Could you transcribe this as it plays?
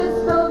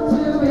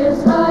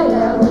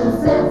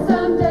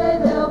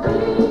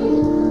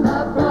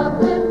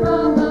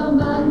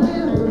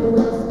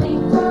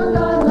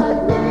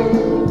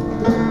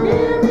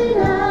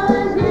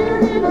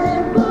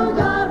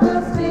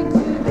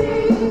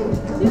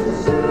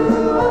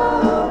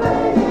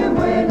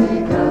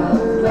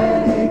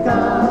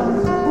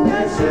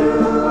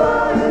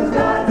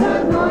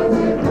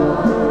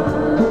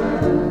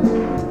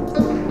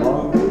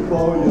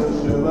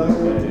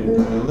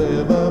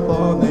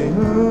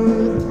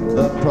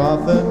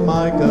prophet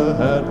Micah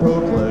had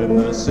proclaimed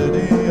the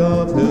city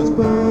of his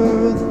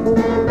birth.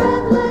 In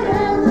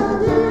Bethlehem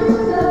of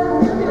Judah,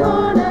 the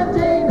born of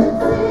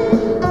David's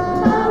seed,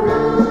 a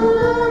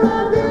ruler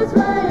of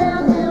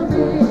Israel he'll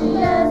be,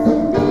 yes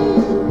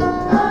indeed,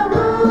 a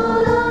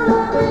ruler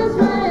of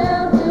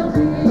Israel he'll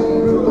be.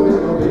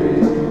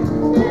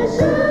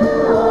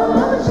 Yeshua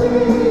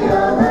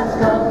Mashiach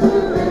has come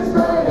to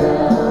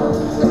Israel.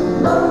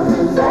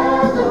 Moses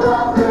and the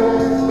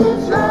prophets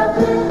described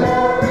him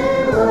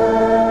very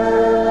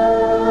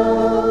well.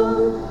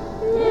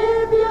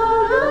 If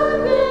you're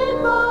looking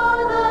for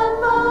that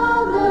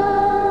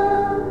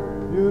Father,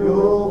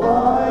 You'll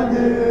find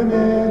him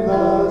in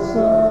the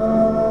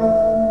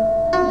sun.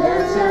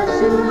 there's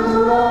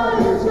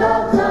Yeshua is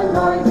God's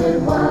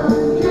anointed one.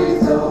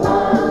 He's the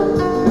one.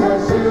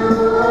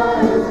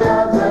 Yeshua is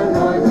God's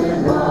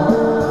anointed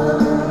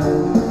one.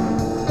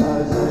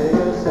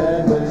 Isaiah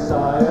said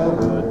Messiah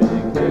would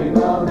be king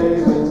of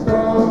David's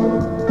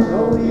throne.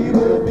 So he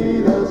would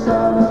be the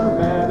Son of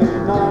Man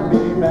and not be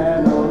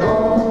man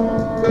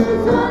alone.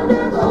 He's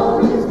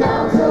wonderful, he's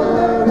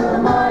Counselor, the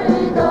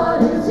mighty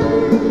God is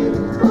he.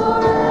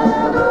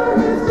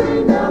 Forever his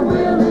kingdom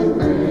will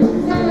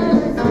increase.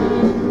 His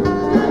King,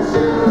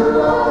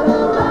 Yeshua,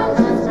 the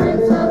righteous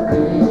Prince of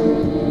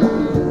Peace.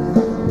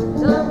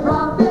 The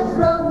prophets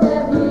wrote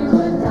that he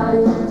would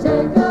die to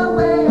take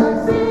away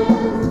our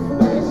sins.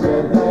 They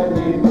said that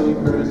he'd be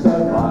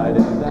crucified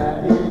and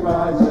that he'd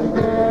rise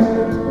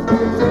again.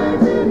 It's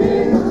written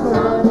in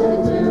Psalm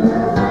 22,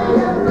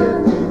 Isaiah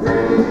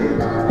 53.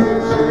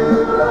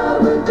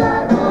 Yeshua would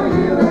die for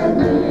you and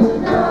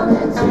me. Come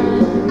and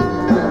see.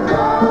 The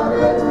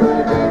prophets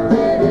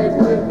predicted it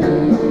would be.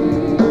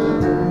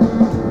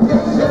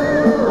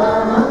 Yeshua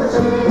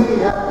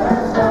Mashiach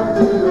has come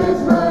to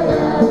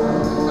Israel.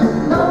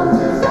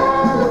 Moses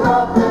and the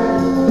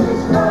prophets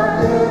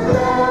described him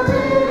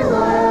very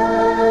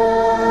well.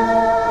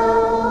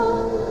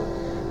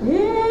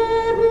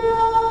 If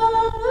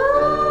you're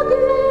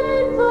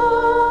looking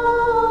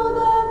for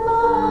the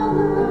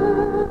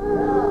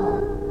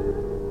Father,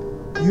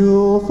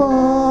 You'll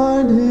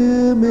find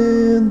him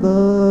in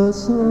the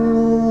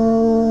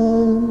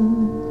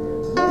sun.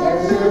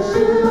 yes,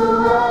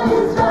 Yeshua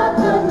is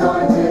God's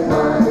anointed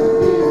one.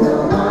 He's the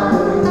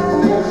one.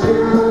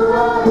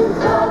 Yeshua is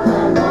God's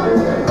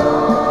anointed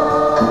one.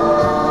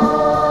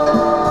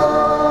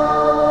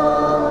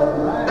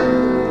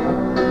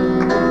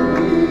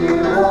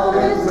 Hear,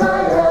 O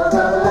Israel,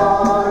 the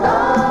Lord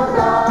our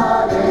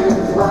God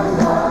is one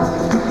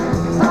God.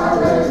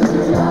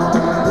 Hallelujah.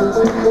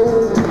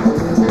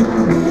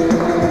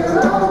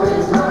 Hear, O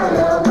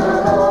Israel,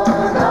 the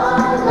Lord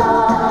our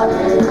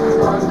God is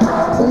one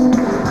God.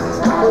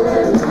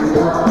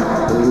 Hallelujah.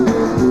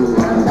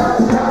 And thou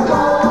shalt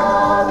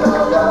love the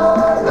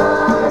Lord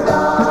thy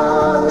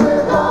God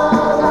with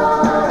all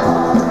thy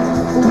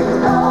heart,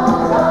 with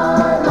all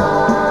thy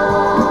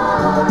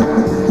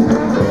mind.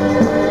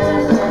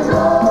 Give him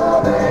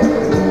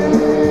glory,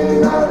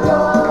 King of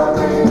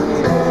glory,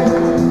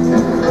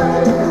 and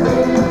praise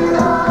be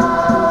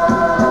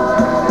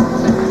thine.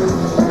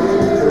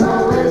 Hear,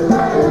 O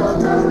Israel,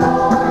 the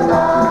Lord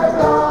thy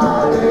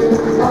God is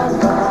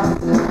one God.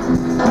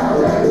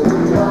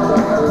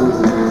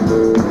 Hallelujah.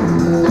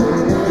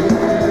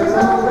 Hear,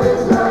 O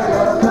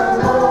Israel,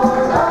 the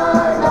Lord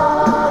thy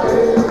God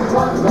is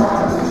one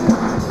God.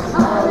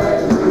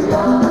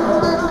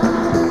 Hallelujah.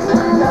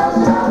 And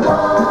thou shalt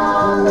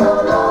love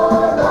the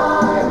Lord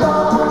thy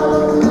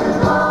God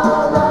with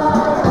all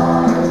thy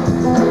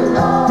heart, with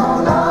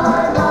all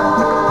thy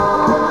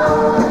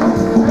mind.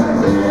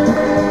 And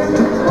give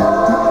him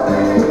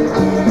glory,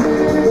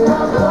 King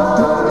of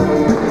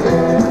glory,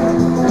 and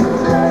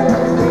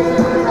praise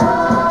be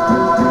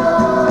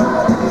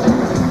thine.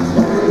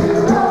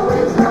 Hear, O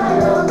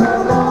Israel, the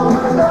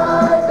Lord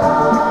thy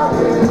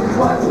God is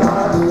one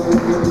God.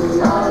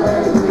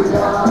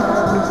 Hallelujah.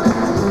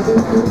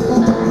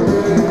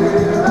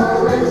 Hear,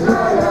 O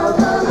Israel,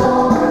 the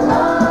Lord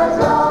thy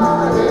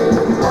God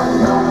is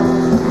one God.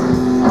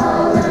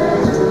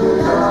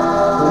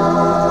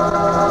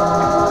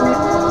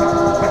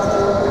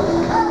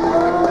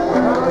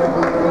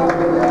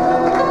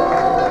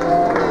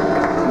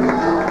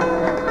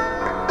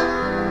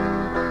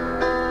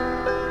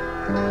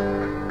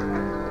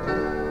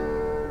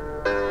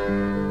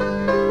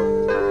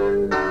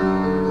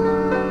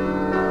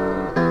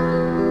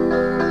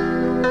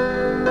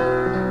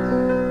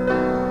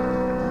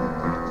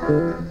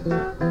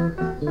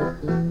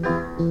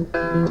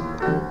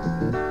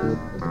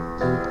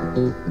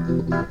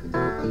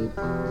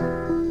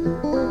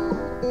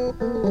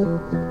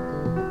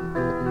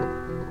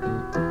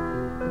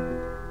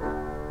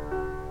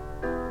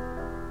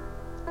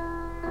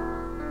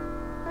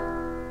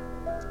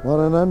 What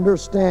an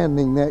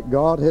understanding that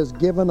God has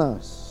given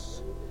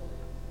us.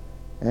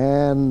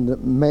 And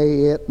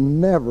may it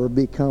never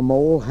become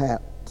old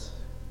hat.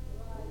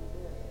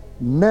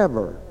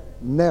 Never,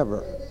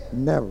 never,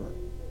 never.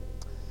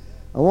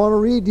 I want to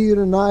read to you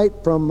tonight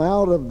from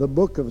out of the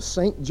book of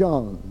St.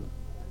 John.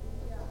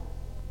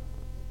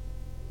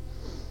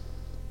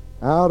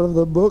 out of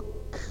the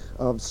book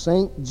of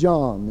St.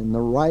 John in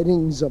the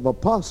writings of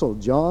Apostle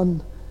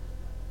John,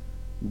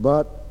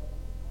 but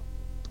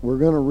we're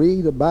going to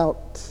read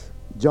about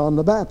John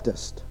the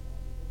Baptist.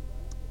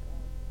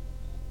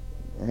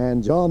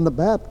 And John the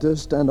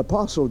Baptist and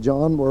Apostle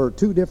John were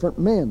two different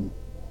men.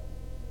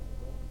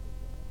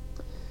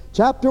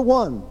 Chapter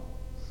 1.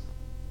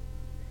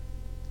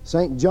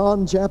 St.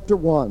 John chapter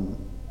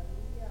 1.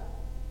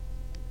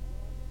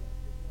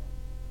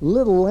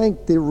 Little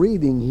lengthy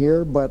reading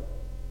here, but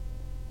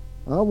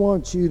I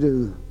want you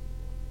to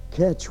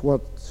catch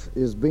what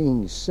is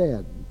being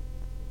said.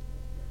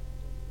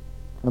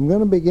 I'm going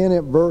to begin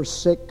at verse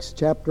 6,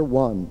 chapter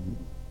 1.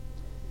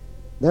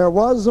 There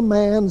was a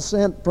man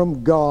sent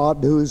from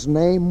God whose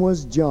name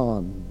was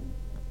John.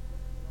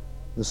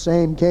 The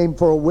same came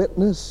for a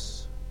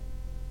witness,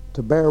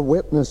 to bear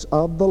witness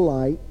of the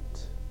light,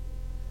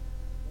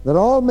 that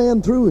all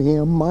men through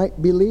him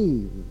might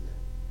believe.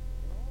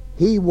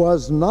 He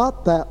was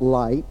not that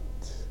light,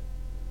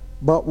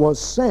 but was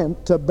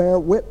sent to bear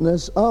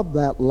witness of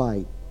that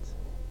light.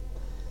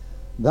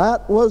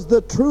 That was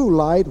the true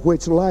light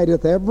which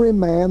lighteth every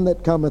man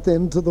that cometh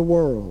into the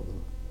world.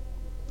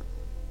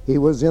 He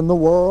was in the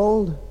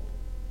world,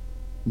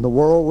 and the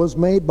world was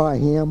made by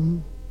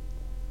him,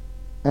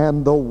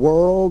 and the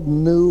world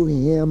knew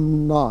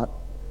him not,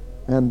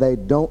 and they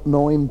don't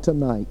know him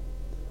tonight.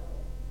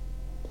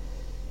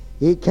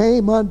 He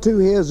came unto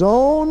his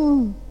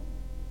own,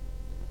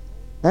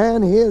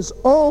 and his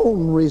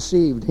own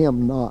received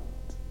him not.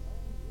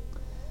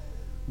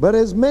 But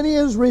as many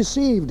as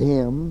received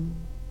him,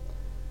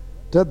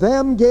 to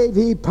them gave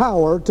he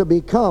power to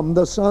become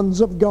the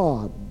sons of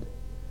God,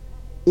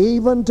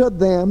 even to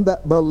them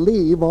that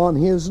believe on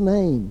his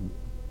name,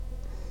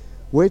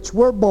 which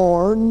were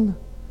born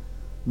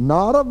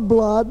not of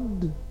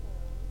blood,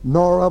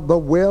 nor of the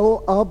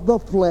will of the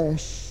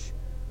flesh,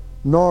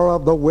 nor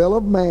of the will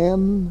of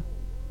man,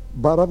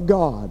 but of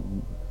God.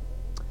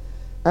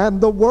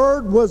 And the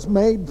Word was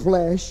made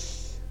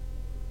flesh,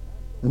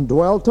 and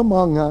dwelt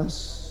among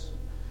us.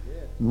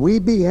 And we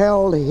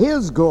beheld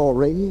his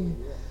glory,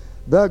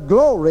 the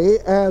glory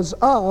as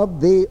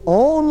of the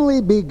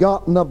only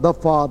begotten of the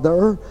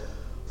Father,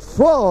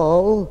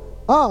 full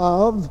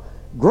of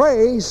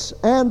grace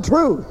and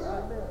truth.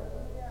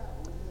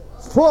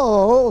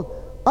 Full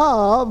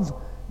of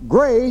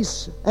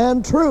grace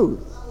and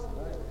truth.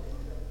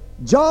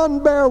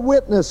 John bare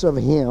witness of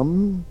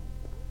him,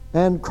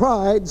 and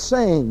cried,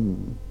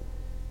 saying,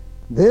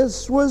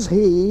 This was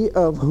he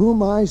of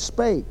whom I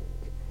spake.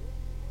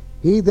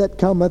 He that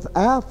cometh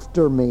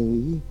after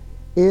me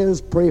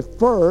is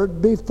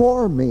preferred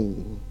before me,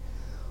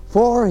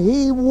 for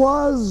he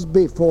was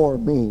before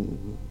me.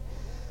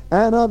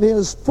 And of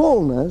his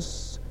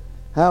fullness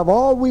have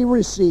all we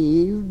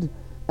received,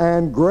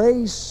 and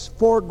grace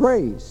for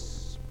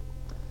grace.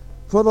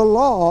 For the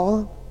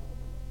law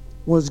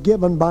was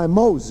given by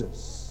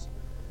Moses,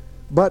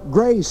 but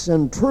grace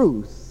and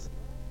truth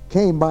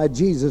came by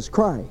Jesus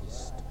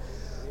Christ.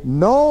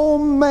 No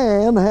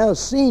man has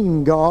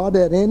seen God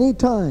at any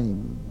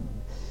time.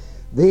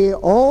 The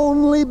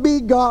only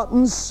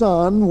begotten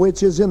Son,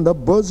 which is in the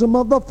bosom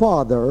of the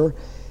Father,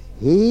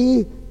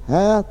 he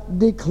hath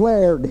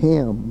declared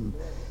him.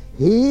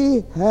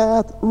 He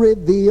hath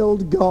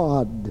revealed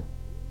God.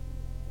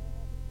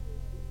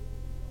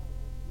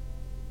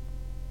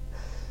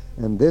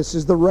 And this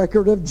is the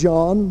record of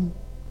John.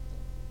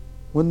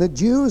 When the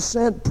Jews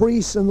sent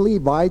priests and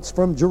Levites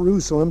from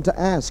Jerusalem to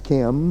ask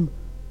him,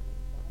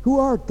 Who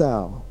art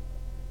thou?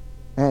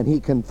 And he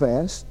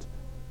confessed,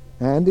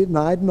 and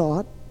denied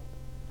not,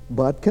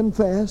 but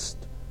confessed,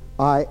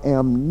 I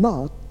am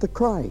not the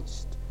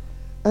Christ.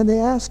 And they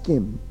asked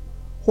him,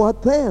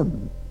 What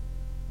then?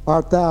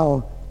 Art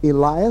thou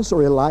Elias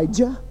or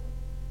Elijah?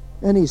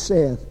 And he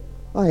saith,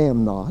 I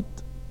am not.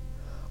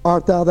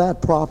 Art thou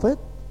that prophet?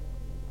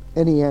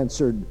 And he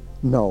answered,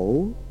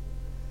 No.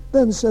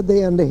 Then said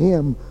they unto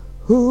him,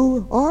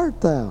 Who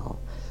art thou?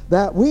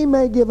 That we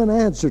may give an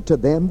answer to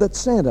them that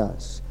sent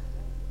us.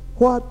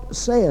 What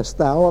sayest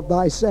thou of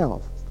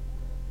thyself?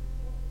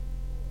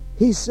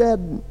 He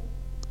said,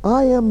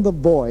 I am the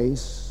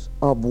voice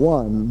of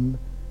one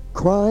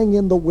crying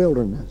in the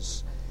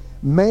wilderness,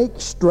 Make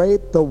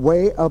straight the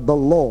way of the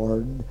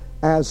Lord,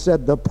 as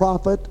said the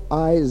prophet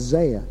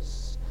Isaiah.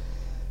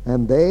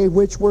 And they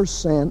which were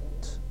sent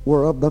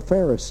were of the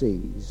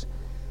Pharisees.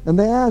 And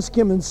they asked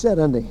him and said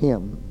unto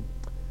him,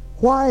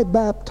 Why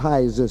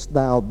baptizest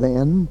thou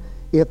then,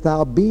 if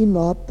thou be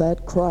not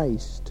that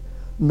Christ,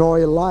 nor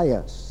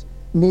Elias,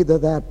 neither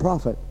that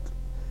prophet?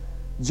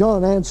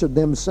 John answered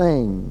them,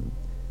 saying,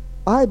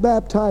 I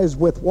baptize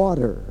with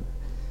water,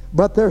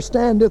 but there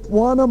standeth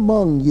one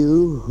among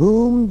you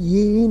whom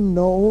ye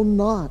know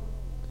not.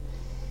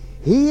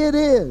 He it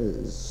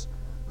is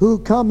who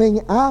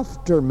coming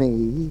after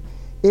me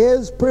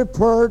is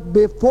preferred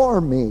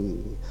before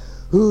me,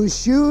 whose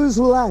shoes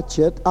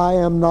latchet I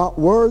am not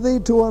worthy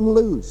to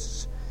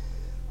unloose.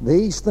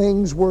 These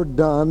things were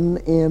done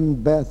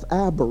in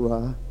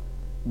Bethabara,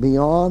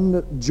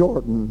 beyond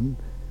Jordan,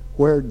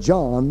 where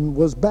John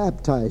was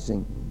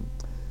baptizing.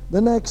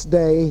 The next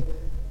day,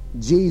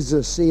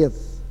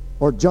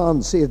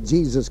 John seeth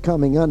Jesus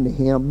coming unto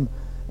him,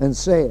 and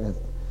saith,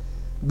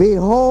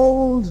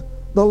 Behold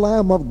the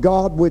Lamb of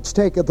God, which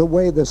taketh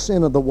away the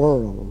sin of the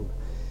world.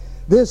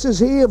 This is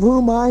he of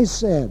whom I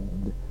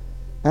said,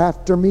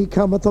 After me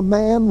cometh a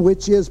man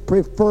which is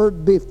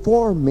preferred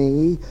before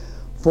me,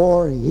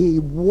 for he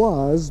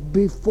was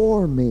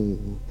before me.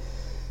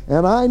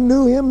 And I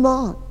knew him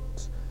not,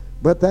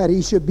 but that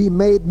he should be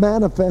made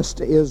manifest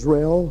to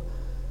Israel.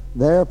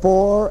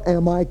 Therefore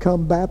am I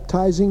come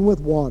baptizing with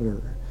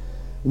water.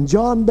 And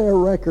John bare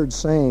record,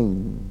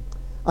 saying,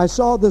 I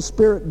saw the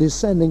Spirit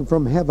descending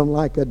from heaven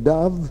like a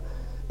dove,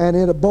 and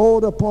it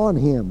abode upon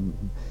him.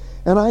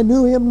 And I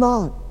knew him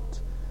not,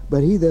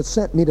 but he that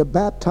sent me to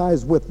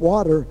baptize with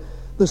water,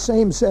 the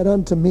same said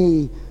unto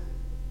me,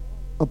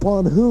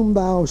 Upon whom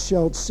thou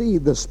shalt see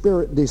the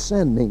Spirit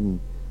descending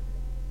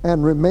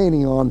and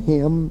remaining on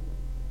him,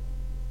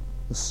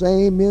 the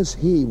same is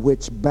he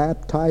which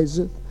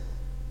baptizeth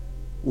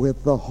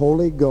with the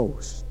Holy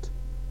Ghost.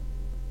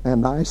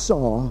 And I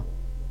saw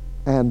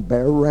and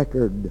bear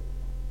record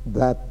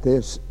that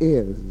this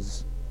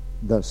is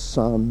the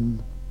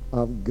Son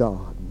of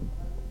God.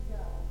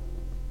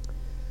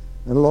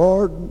 And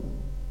Lord,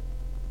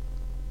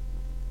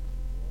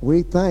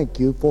 we thank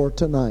you for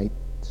tonight,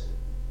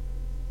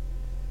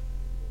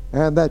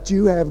 and that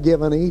you have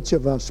given each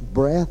of us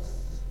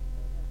breath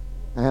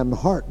and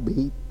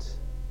heartbeat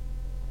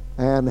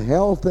and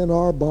health in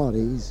our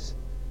bodies,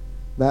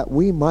 that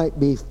we might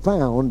be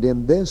found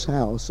in this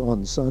house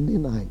on Sunday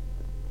night.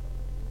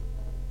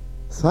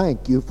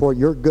 Thank you for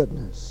your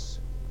goodness.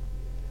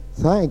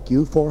 Thank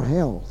you for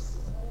health.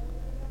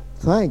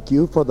 Thank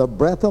you for the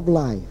breath of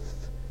life.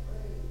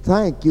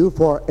 Thank you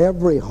for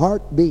every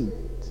heartbeat.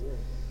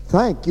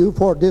 Thank you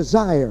for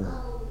desire.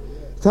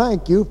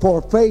 Thank you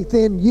for faith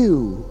in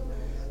you.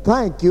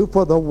 Thank you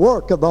for the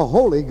work of the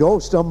Holy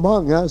Ghost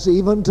among us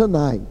even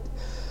tonight.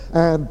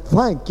 And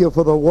thank you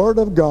for the Word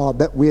of God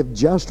that we have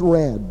just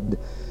read.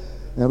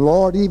 And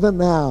Lord, even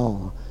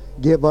now,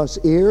 give us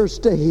ears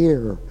to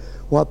hear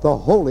what the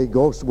Holy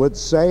Ghost would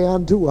say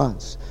unto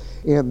us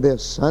in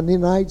this Sunday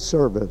night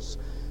service.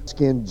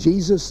 In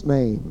Jesus'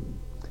 name,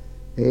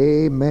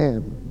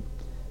 amen.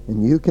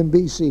 And you can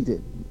be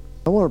seated.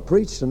 I want to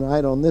preach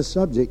tonight on this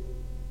subject,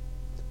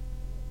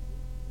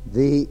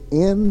 the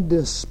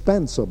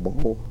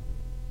indispensable,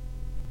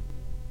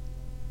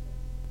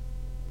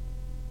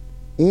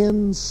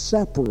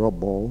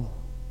 inseparable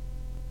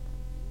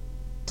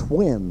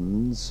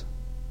twins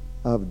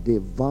of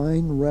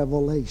divine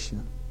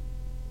revelation.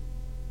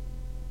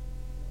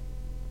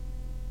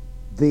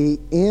 The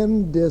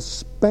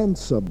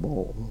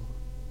indispensable,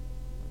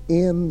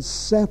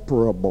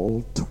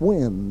 inseparable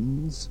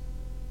twins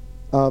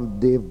of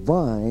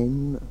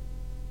divine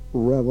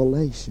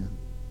revelation.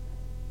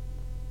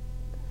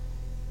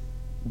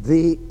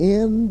 The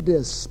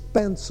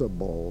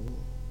indispensable,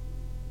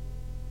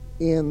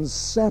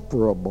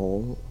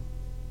 inseparable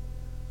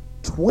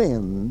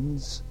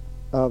twins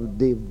of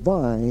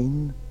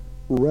divine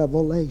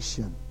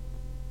revelation.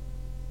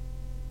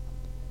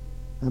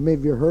 How many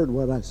of you heard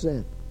what I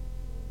said?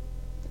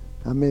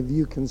 How many of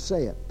you can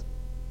say it?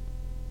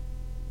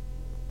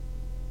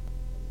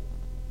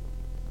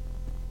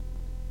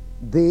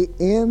 The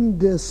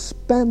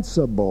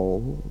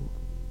indispensable,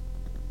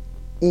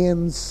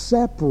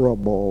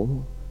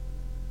 inseparable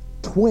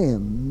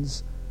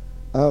twins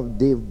of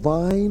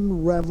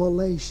divine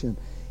revelation.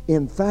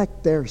 In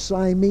fact, they're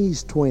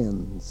Siamese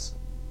twins.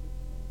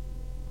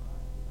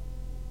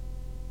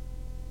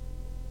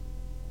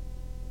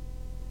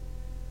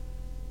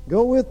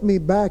 Go with me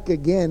back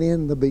again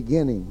in the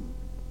beginning.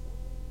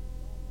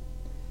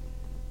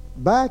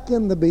 Back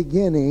in the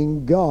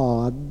beginning,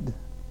 God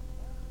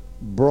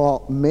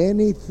brought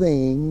many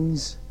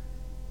things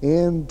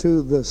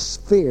into the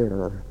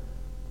sphere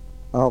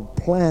of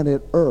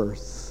planet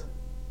Earth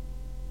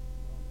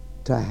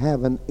to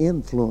have an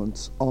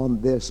influence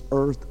on this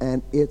earth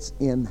and its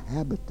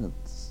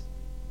inhabitants.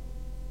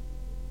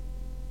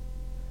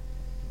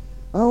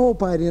 I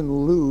hope I didn't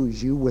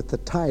lose you with the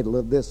title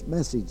of this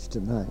message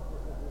tonight.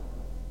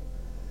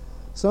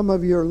 Some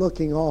of you are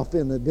looking off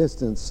in the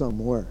distance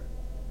somewhere.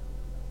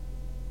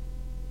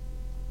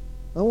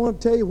 I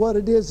want to tell you what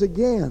it is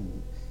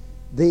again.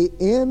 The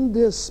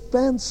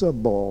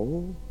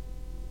indispensable,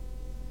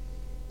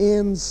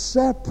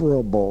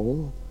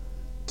 inseparable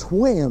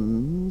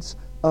twins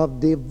of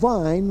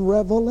divine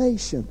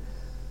revelation.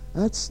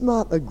 That's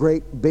not a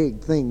great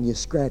big thing you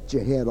scratch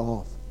your head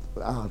off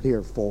out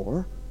here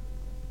for.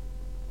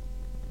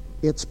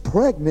 It's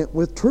pregnant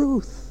with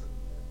truth.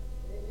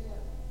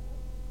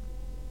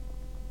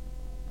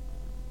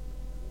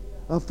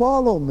 Now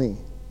follow me.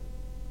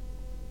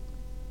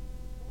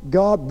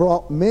 God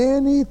brought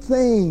many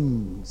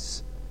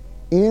things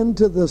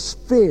into the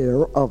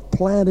sphere of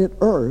planet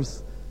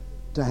Earth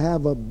to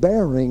have a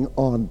bearing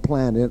on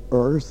planet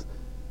Earth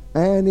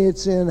and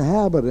its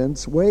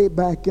inhabitants way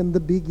back in the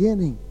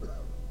beginning.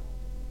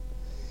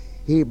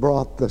 He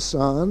brought the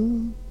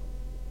sun,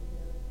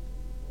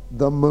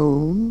 the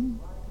moon,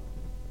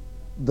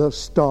 the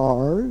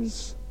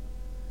stars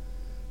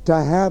to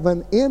have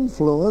an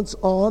influence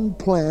on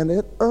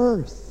planet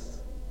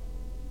Earth.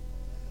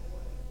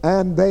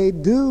 And they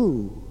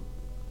do.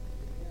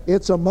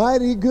 It's a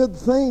mighty good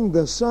thing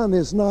the sun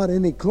is not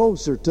any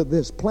closer to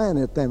this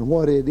planet than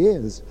what it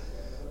is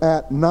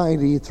at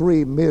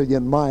 93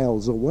 million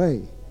miles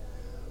away.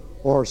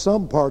 Or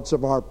some parts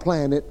of our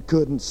planet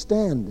couldn't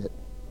stand it.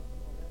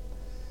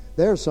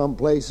 There are some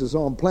places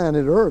on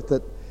planet Earth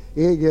that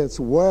it gets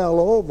well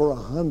over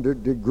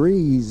 100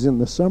 degrees in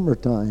the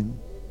summertime.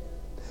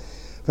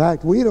 In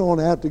fact, we don't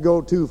have to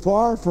go too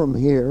far from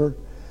here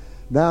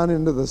down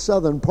into the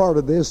southern part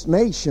of this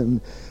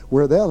nation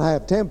where they'll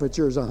have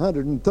temperatures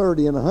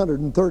 130 and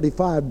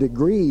 135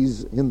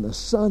 degrees in the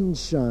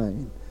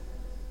sunshine.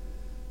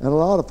 And a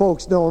lot of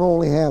folks don't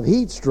only have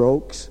heat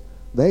strokes,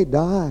 they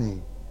die.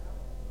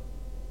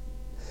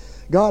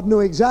 God knew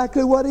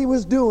exactly what he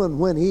was doing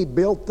when he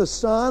built the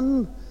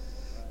sun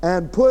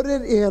and put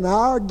it in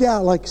our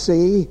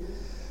galaxy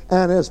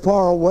and as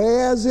far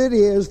away as it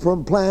is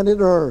from planet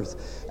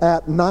Earth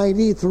at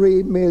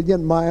 93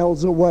 million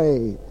miles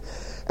away.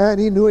 And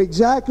he knew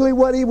exactly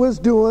what he was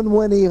doing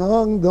when he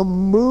hung the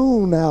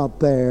moon out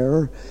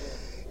there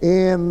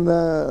in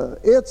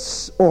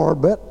its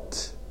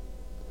orbit,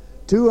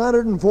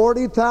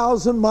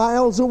 240,000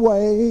 miles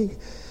away.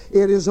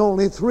 It is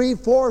only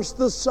 3/4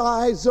 the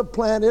size of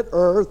planet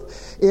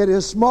Earth. It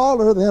is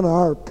smaller than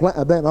our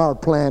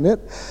planet,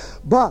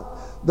 but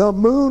the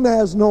moon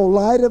has no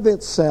light of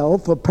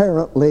itself,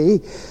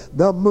 apparently.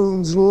 The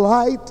moon's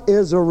light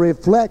is a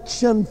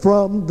reflection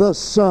from the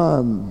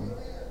sun.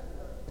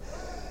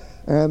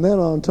 And then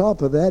on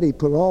top of that, he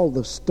put all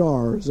the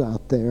stars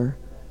out there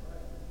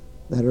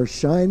that are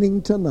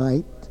shining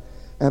tonight.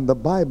 And the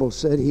Bible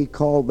said he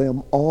called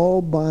them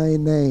all by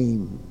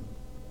name.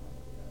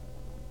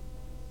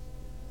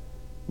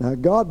 Now,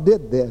 God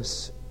did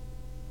this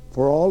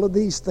for all of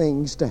these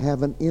things to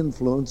have an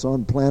influence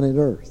on planet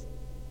Earth.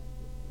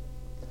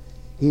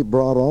 He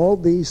brought all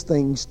these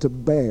things to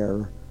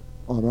bear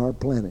on our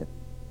planet.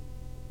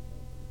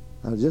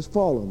 Now, just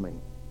follow me.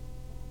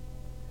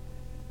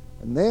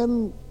 And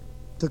then,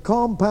 to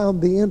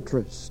compound the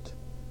interest,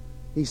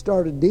 he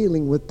started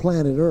dealing with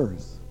planet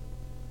Earth.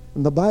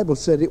 And the Bible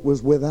said it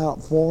was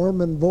without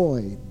form and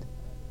void.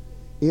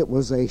 It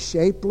was a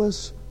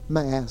shapeless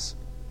mass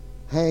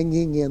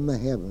hanging in the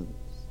heavens.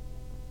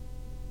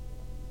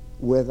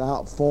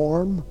 Without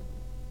form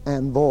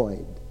and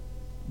void.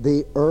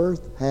 The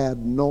earth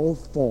had no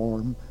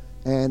form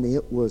and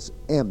it was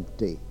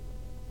empty.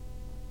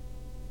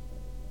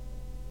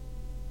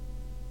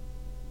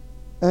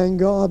 And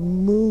God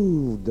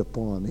moved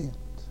upon it.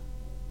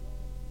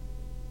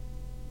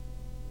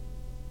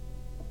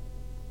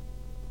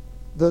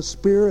 The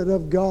Spirit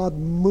of God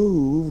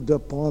moved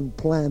upon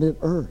planet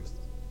Earth.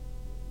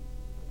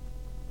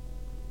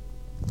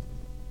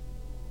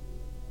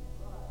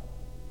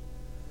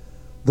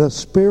 The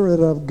Spirit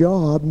of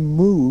God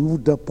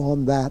moved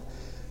upon that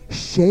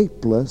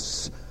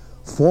shapeless,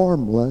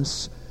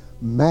 formless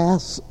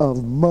mass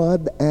of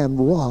mud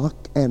and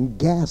rock and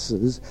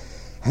gases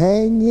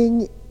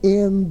hanging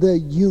in the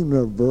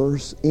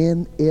universe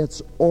in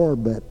its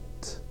orbit.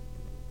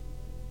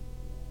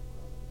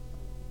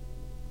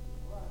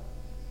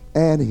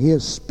 And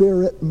his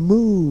Spirit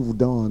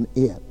moved on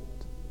it.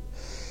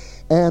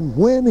 And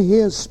when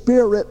his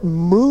Spirit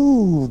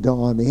moved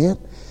on it,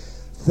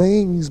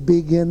 things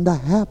begin to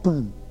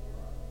happen.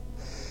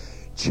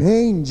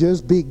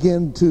 Changes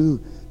begin to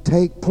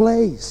take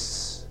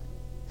place.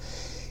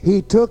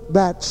 He took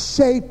that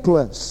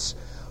shapeless,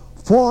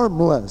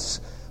 formless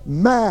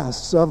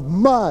mass of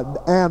mud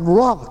and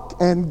rock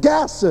and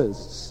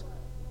gases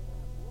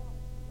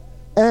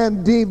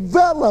and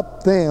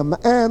developed them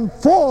and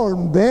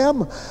formed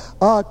them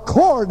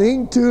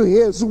according to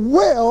his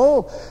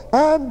will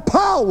and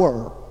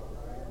power.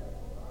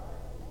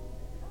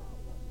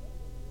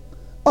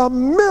 A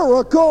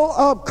miracle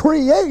of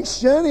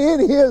creation in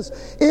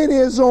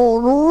his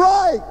own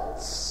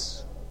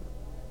rights.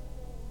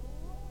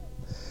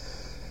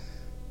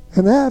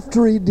 And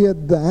after he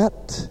did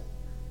that,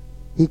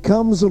 he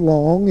comes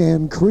along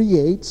and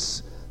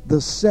creates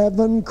the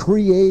 7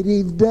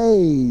 creative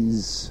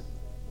days.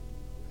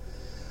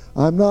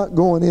 I'm not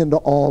going into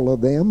all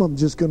of them. I'm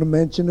just going to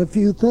mention a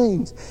few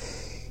things.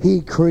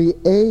 He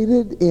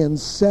created in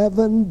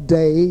 7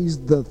 days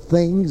the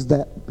things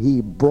that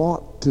he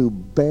brought to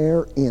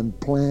bear in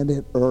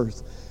planet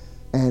Earth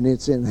and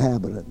its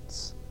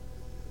inhabitants.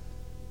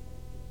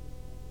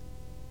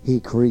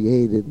 He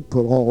created,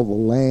 put all the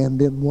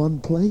land in one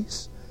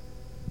place,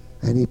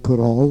 and he put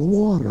all the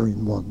water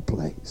in one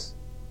place.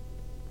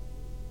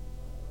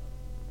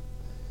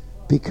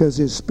 Because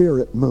his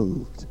Spirit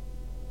moved.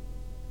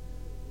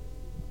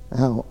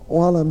 Now,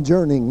 while I'm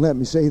journeying, let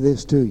me say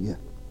this to you.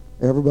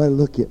 Everybody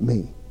look at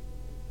me.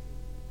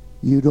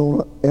 You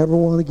don't ever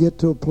want to get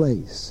to a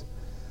place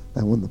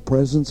that when the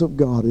presence of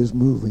God is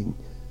moving,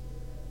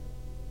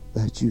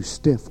 that you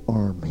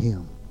stiff-arm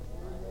him.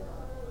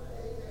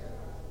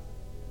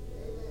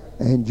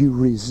 And you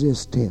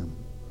resist him.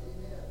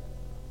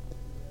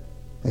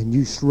 and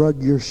you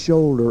shrug your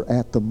shoulder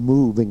at the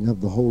moving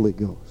of the Holy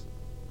Ghost.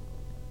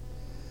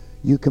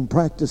 You can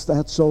practice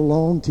that so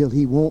long till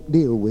he won't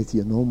deal with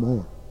you no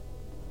more.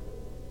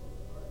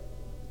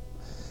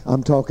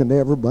 I'm talking to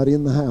everybody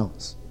in the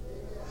house.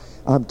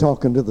 I'm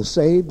talking to the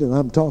saved, and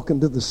I'm talking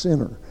to the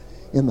sinner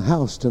in the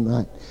house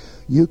tonight.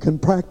 You can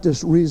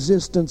practice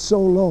resistance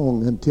so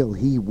long until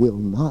he will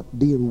not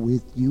deal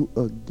with you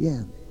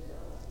again.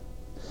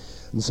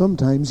 And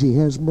sometimes he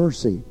has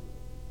mercy.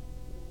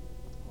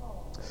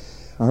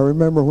 I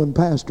remember when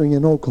pastoring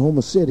in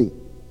Oklahoma City,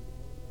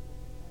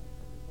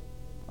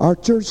 our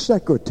church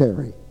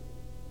secretary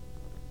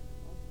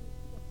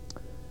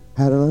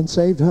had an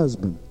unsaved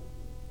husband,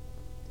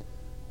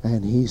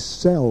 and he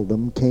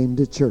seldom came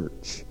to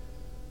church.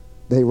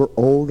 They were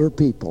older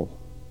people.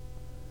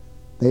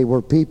 They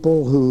were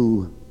people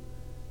who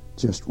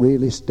just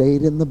really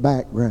stayed in the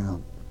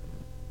background.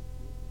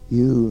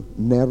 You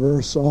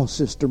never saw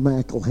Sister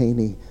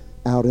McElhaney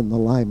out in the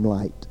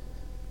limelight.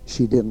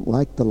 She didn't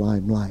like the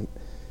limelight.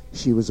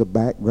 She was a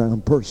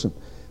background person,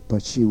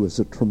 but she was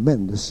a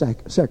tremendous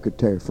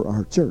secretary for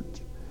our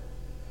church.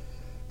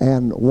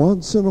 And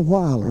once in a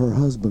while, her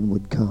husband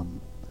would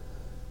come,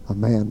 a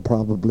man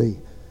probably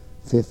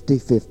 50,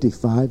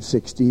 55,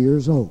 60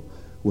 years old,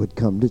 would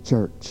come to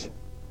church.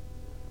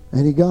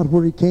 And he got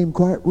where he came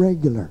quite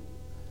regular.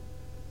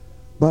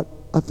 But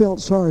I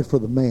felt sorry for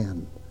the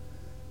man,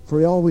 for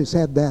he always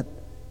had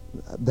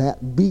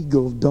that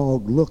beagle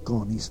dog look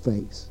on his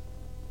face.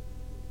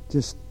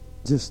 Just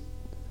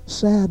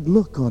sad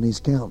look on his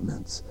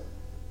countenance.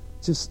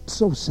 Just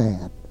so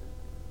sad,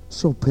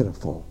 so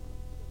pitiful.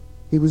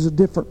 He was a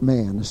different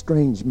man, a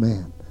strange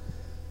man.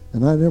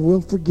 And I never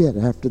will forget,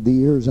 after the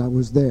years I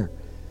was there,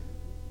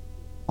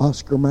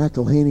 Oscar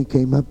McElhaney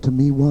came up to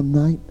me one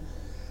night,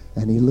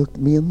 and he looked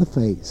me in the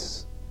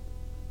face.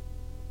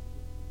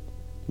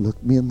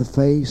 Looked me in the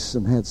face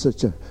and had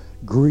such a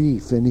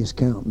grief in his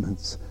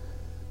countenance.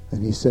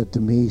 And he said to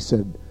me, he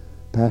said,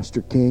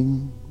 "Pastor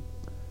King,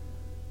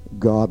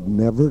 God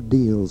never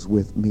deals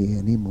with me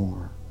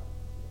anymore."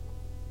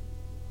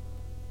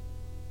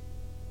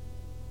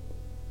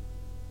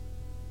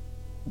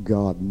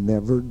 God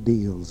never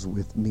deals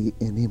with me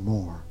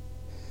anymore.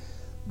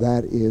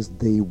 That is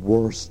the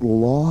worst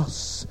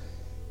loss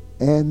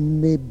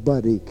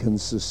anybody can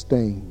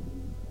sustain,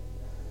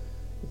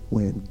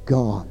 when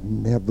God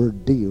never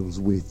deals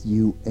with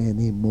you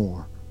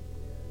anymore.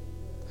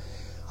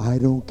 I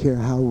don't care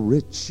how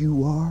rich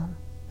you are.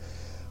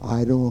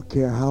 I don't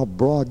care how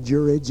broad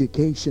your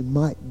education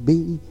might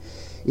be.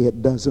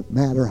 It doesn't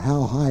matter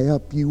how high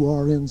up you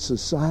are in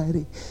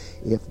society.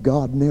 If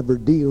God never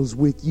deals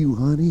with you,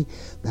 honey,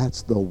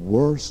 that's the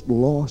worst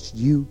loss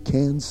you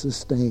can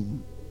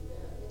sustain.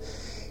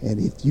 And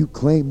if you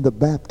claim the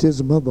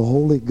baptism of the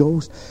Holy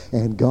Ghost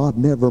and God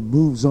never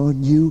moves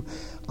on you,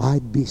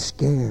 I'd be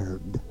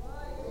scared.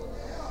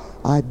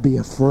 I'd be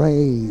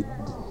afraid.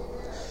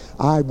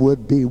 I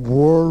would be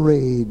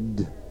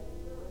worried.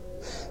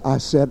 I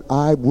said,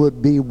 I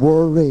would be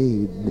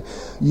worried.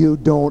 You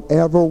don't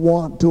ever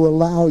want to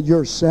allow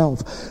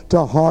yourself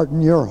to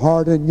harden your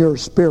heart and your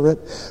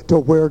spirit to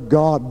where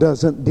God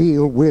doesn't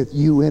deal with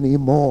you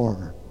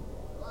anymore.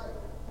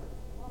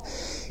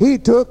 He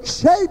took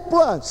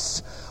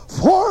shapeless,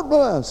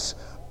 formless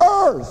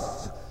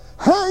earth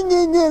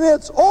hanging in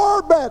its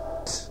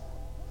orbit,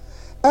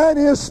 and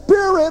his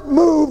spirit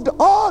moved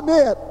on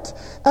it,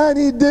 and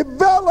he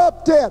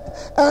developed it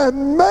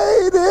and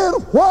made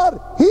it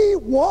what he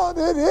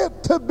wanted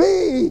it to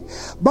be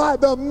by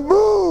the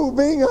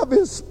moving of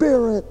his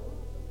spirit.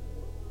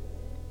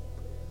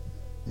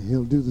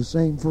 He'll do the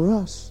same for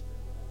us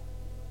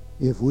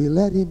if we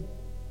let him,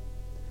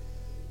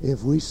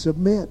 if we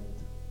submit,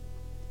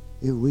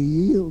 if we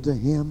yield to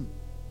him.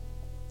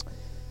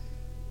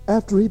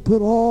 After he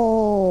put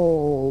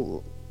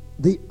all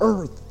the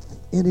earth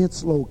in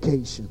its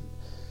location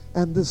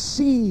and the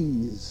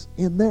seas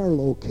in their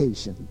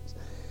locations,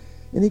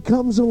 and he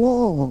comes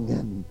along,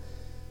 and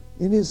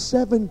in his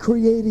 7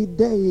 created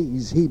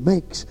days he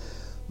makes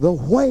the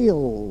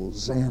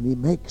whales, and he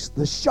makes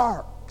the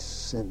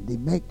sharks, and he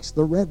makes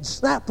the red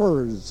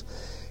snappers,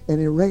 and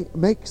he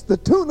makes the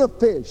tuna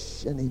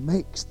fish, and he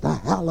makes the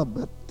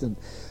halibut, and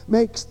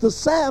makes the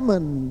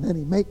salmon, and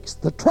he makes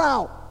the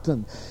trout,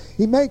 and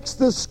he makes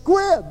the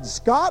squid,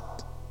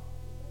 Scott,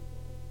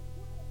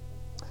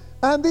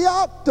 and the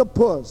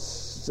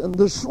octopus, and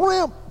the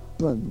shrimp,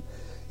 and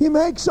he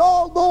makes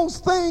all those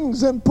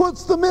things and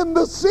puts them in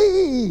the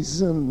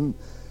seas, and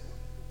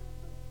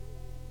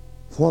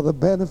for the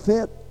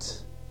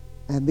benefit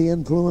and the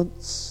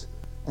influence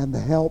and the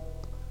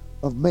help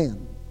of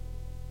men,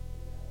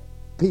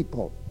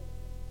 people.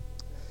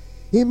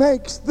 He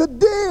makes the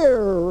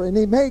deer, and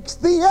he makes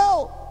the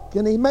elk,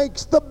 and he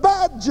makes the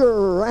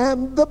badger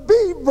and the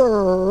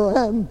beaver,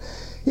 and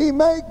he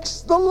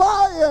makes the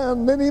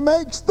lion, and he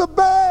makes the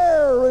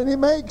bear, and he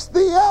makes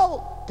the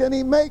elk, and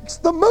he makes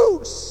the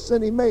moose,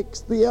 and he makes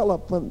the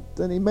elephant,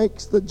 and he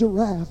makes the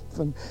giraffe,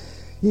 and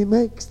he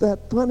makes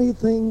that funny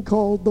thing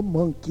called the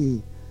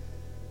monkey.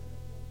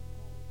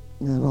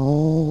 And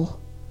all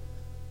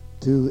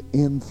to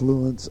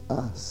influence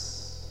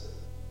us.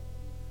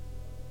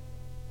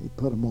 He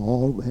put them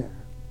all there.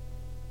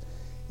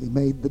 He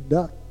made the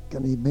duck,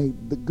 and he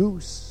made the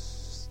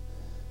goose,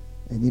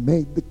 and he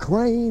made the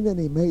crane, and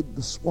he made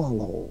the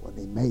swallow, and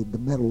he made the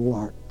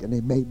meadowlark, and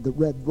he made the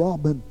red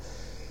robin,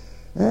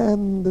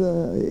 and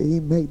he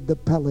made the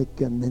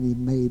pelican, and he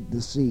made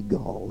the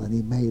seagull, and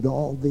he made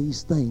all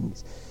these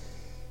things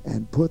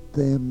and put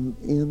them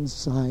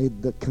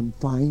inside the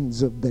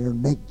confines of their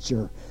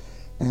nature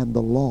and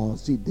the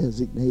laws he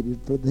designated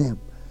for them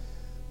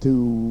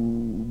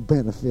to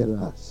benefit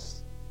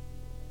us.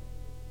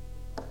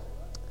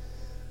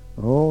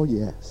 Oh,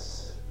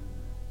 yes.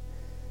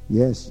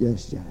 Yes,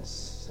 yes,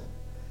 yes.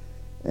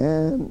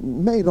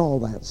 And made all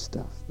that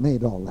stuff.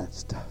 Made all that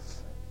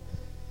stuff.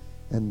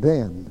 And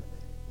then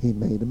he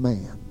made a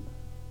man.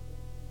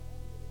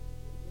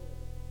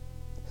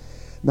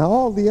 Now,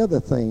 all the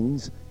other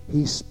things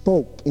he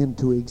spoke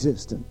into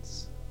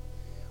existence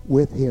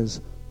with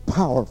his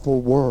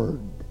powerful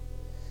word.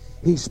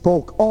 He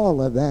spoke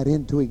all of that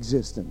into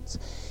existence.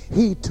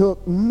 He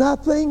took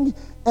nothing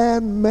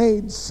and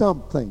made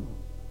something.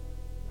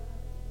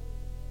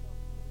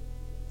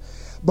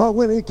 But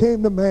when it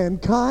came to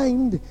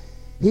mankind,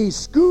 he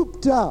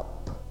scooped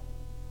up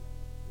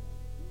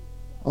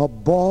a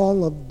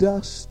ball of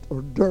dust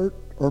or dirt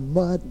or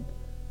mud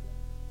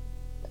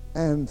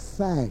and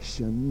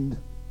fashioned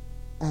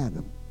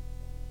Adam.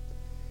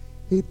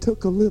 He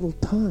took a little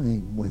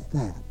time with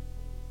that.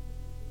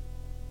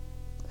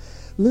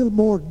 A little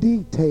more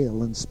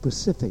detail and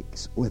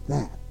specifics with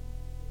that.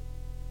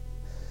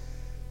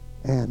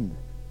 And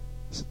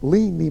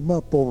leaned him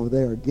up over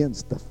there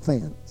against the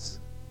fence.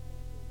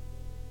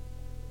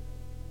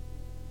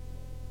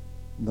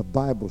 And the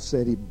Bible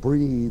said he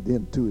breathed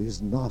into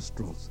his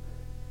nostrils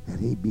and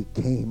he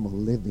became a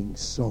living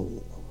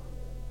soul.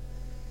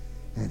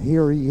 And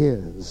here he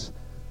is,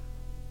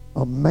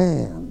 a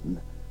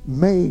man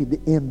made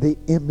in the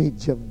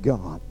image of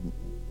God.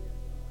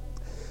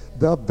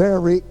 The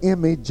very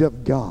image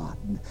of God,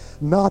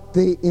 not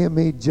the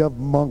image of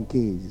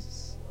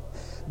monkeys.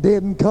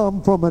 Didn't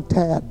come from a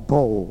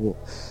tadpole.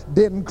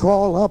 Didn't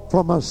crawl up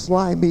from a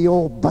slimy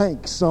old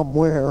bank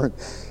somewhere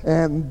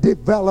and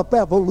develop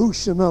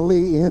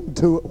evolutionally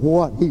into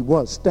what he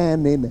was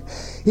standing.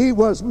 He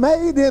was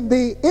made in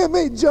the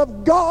image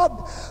of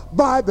God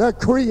by the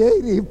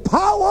creative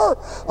power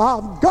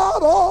of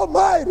God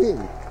Almighty.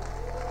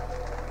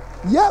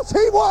 Yes,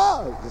 he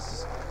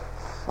was.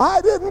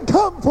 I didn't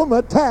come from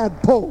a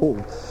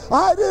tadpole.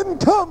 I didn't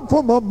come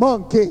from a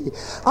monkey.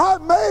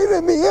 I'm made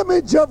in the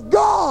image of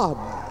God.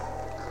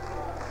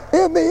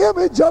 In the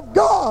image of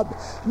God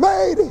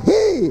made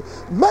he,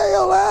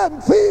 male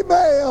and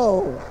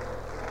female.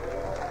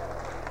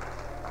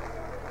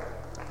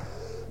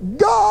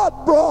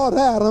 God brought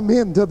Adam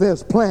into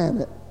this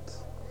planet.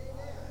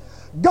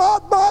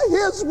 God by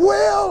his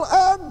will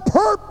and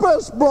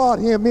purpose brought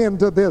him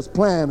into this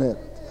planet.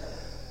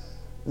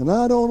 And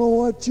I don't know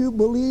what you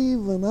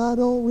believe, and I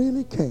don't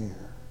really care.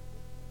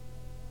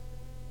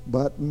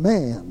 But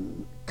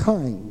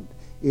mankind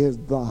is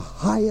the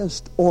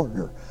highest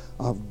order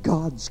of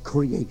God's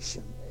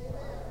creation.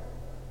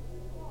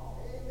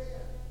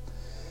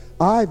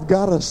 I've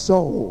got a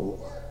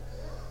soul.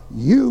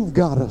 You've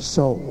got a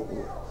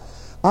soul.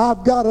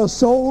 I've got a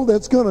soul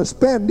that's going to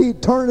spend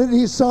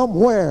eternity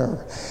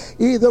somewhere,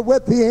 either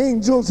with the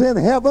angels in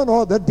heaven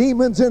or the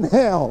demons in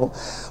hell.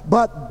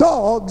 But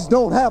dogs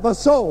don't have a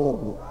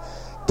soul.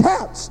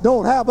 Cats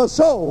don't have a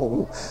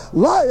soul.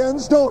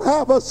 Lions don't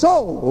have a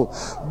soul.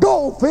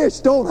 Goldfish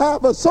don't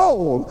have a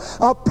soul.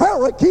 A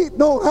parakeet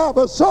don't have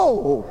a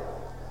soul.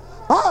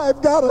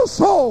 I've got a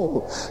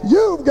soul.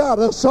 You've got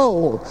a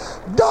soul.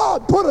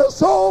 God put a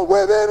soul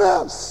within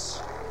us.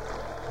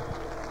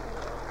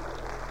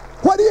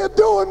 What are you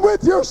doing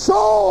with your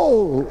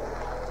soul?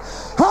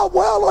 How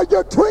well are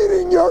you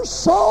treating your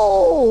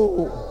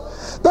soul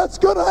that's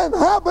going to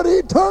inhabit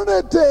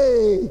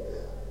eternity?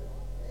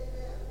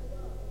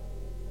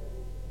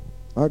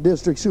 Our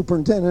district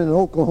superintendent in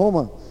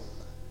Oklahoma,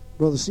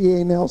 Brother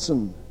C.A.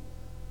 Nelson,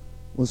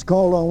 was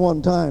called on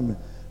one time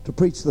to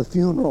preach the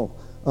funeral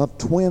of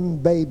twin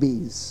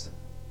babies.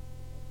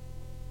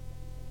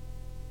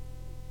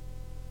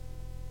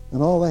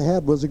 And all they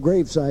had was a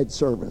graveside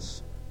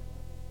service.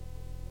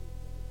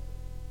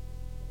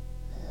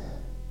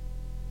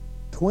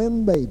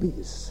 Twin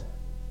babies.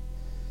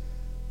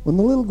 When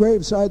the little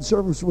graveside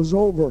service was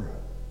over,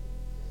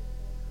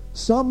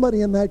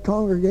 somebody in that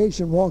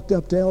congregation walked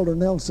up to Elder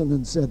Nelson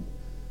and said,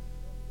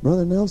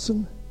 "Brother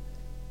Nelson,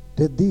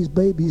 did these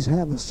babies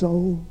have a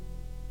soul?"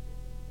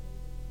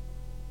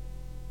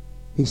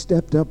 He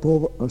stepped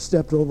over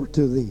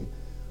to the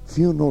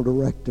funeral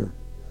director,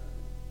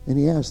 and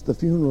he asked the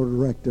funeral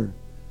director,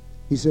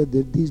 he said,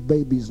 "Did these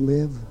babies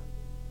live?"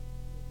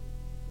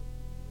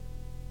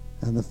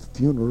 And the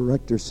funeral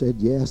director said,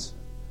 "Yes.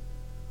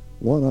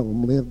 One of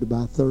them lived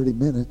about 30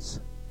 minutes.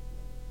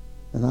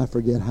 And I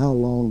forget how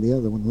long the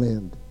other one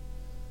lived."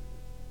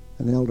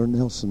 And Elder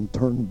Nelson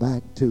turned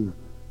back to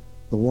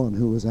the one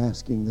who was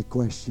asking the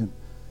question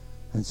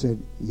and said,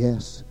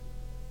 "Yes,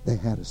 They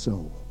had a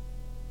soul.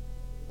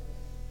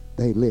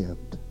 They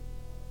lived.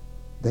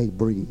 They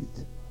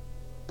breathed.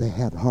 They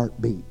had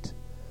heartbeat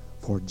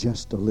for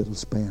just a little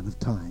span of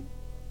time.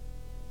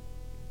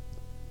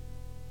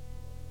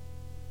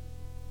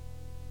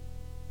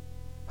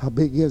 How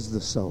big is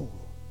the soul?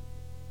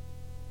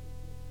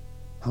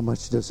 How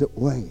much does it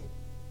weigh?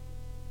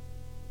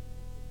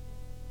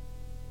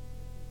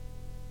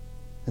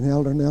 And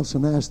Elder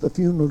Nelson asked the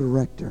funeral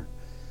director,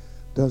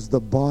 does the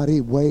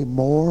body weigh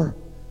more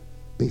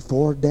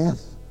before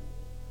death?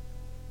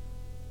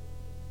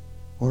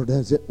 Or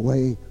does it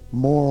weigh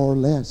more or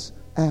less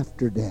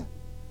after death?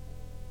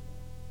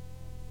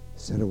 He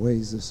said it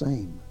weighs the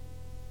same.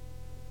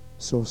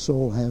 So a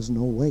soul has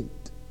no weight.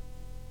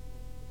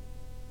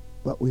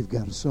 But we've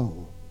got a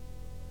soul.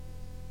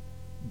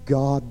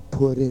 God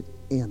put it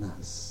in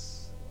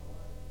us.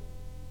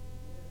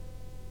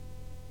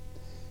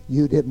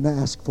 You didn't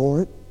ask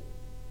for it,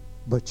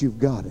 but you've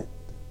got it.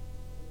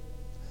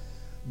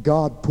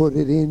 God put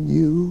it in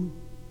you.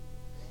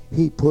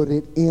 He put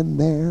it in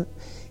there.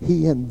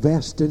 He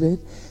invested it,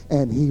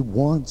 and He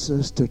wants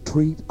us to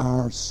treat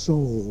our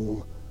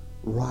soul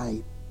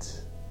right.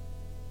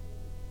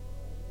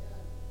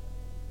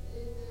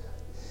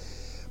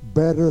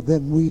 Better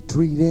than we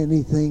treat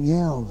anything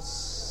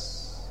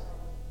else.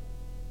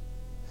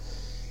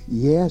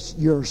 Yes,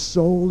 your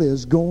soul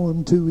is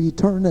going to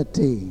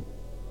eternity.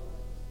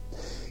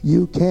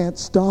 You can't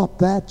stop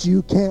that.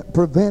 You can't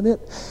prevent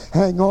it.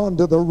 Hang on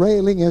to the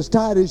railing as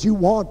tight as you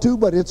want to,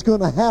 but it's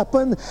going to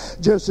happen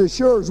just as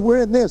sure as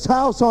we're in this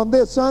house on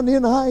this Sunday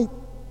night.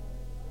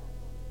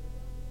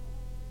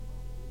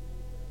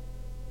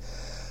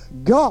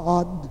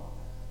 God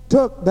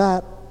took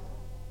that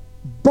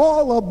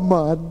ball of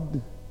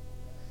mud,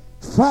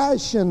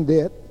 fashioned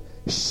it,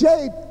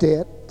 shaped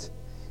it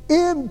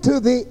into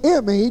the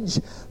image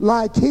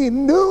like He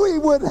knew He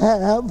would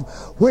have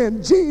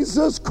when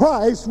Jesus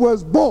Christ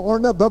was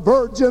born of the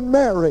Virgin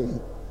Mary.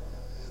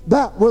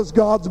 That was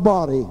God's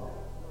body.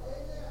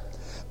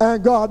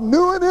 And God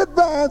knew in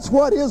advance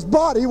what His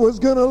body was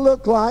going to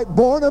look like,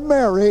 born of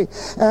Mary,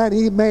 and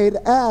He made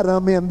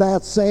Adam in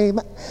that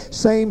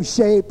same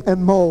shape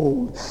and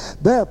mold.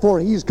 Therefore,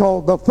 He's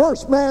called the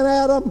first man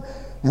Adam,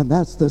 and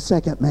that's the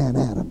second man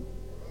Adam.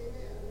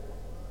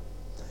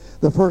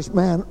 The first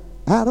man,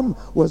 Adam,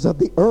 was of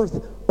the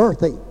earth,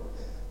 earthy.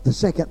 The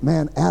second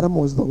man, Adam,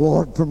 was the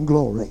Lord from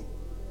glory.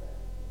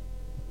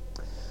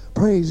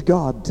 Praise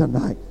God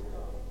tonight.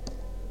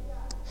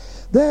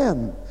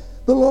 Then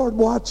the Lord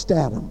watched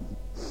Adam.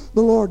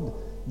 The Lord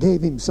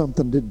gave him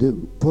something to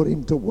do, put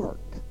him to work,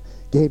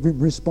 gave him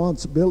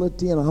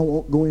responsibility, and I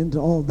won't go into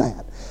all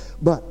that.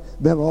 But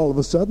then all of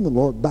a sudden the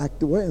Lord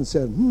backed away and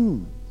said,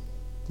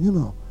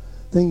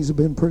 things have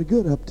been pretty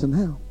good up to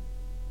now.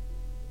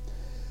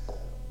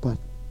 But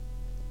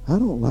I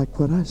don't like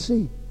what I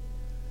see.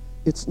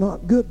 It's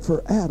not good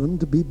for Adam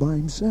to be by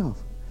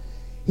himself.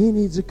 He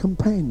needs a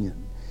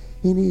companion.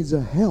 He needs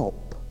a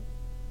help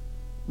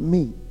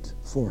meet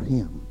for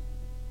him.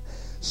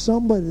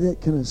 Somebody that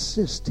can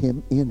assist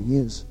him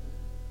in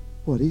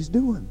what he's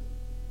doing.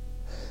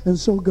 And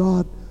so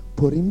God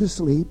put him to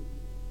sleep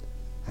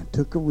and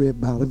took a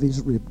rib out of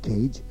his rib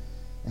cage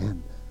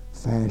and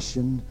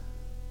fashioned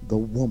the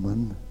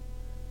woman,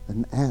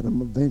 and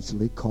Adam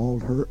eventually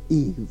called her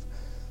Eve.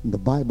 And the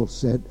Bible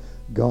said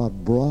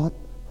God brought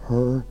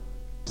her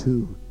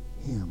to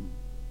him.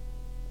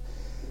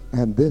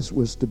 And this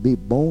was to be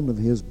bone of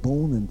his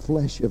bone and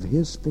flesh of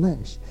his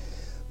flesh.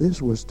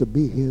 This was to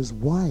be his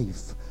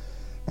wife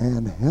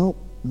and help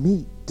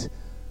meet,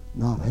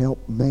 not help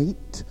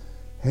mate,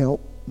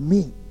 help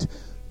meet,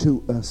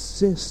 to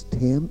assist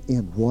him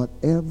in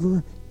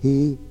whatever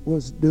he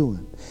was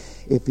doing.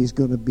 If he's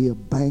going to be a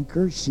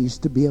banker, she's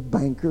to be a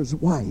banker's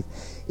wife.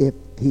 If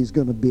he's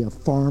going to be a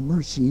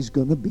farmer, she's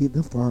going to be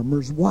the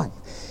farmer's wife.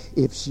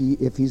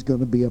 If he's going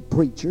to be a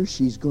preacher,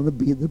 she's going to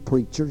be the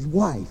preacher's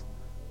wife.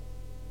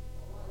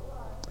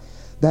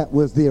 That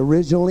was the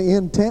original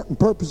intent and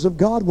purpose of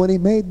God when he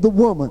made the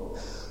woman,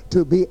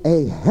 to be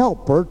a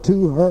helper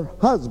to her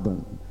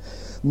husband.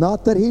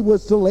 Not that he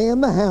was to lay in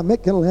the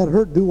hammock and let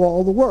her do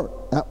all the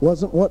work. That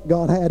wasn't what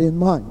God had in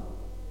mind.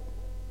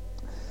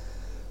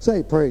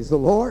 Say, praise the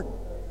Lord.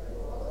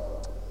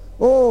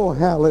 Oh,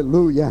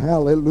 hallelujah,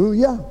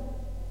 hallelujah.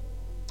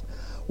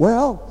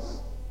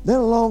 Well, then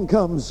along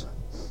comes,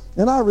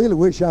 and I really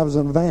wish I was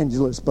an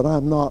evangelist, but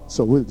I'm not,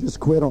 so we'll just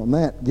quit on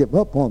that, give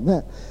up on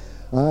that.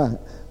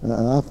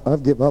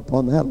 I've given up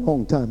on that a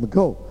long time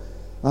ago.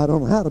 I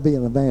don't know how to be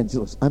an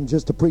evangelist. I'm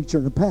just a preacher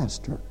and a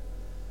pastor.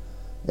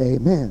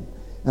 Amen.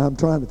 And I'm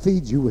trying to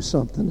feed you with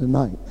something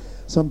tonight.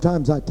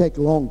 Sometimes I take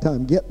a long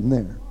time getting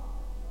there.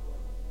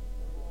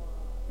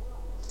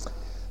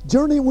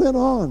 Journey went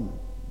on.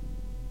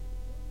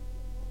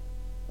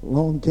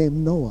 Along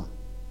came Noah.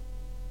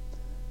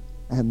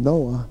 And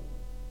Noah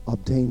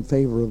obtained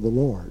favor of the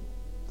Lord.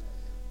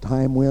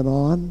 Time went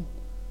on.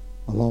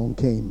 Along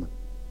came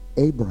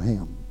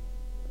Abraham.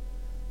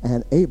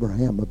 And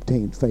Abraham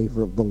obtained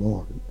favor of the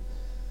Lord.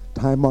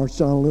 Time marched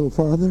on a little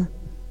farther,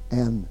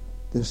 and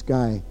this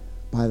guy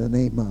by the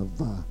name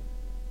of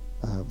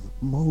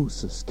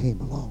Moses came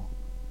along.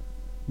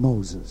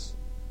 Moses.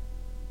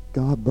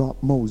 God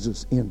brought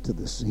Moses into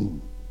the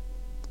scene.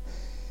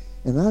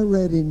 And I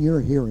read in your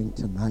hearing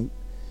tonight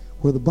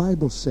where the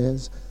Bible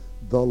says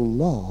the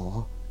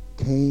law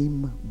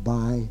came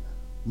by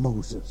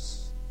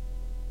Moses.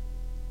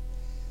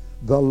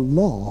 The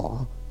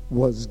law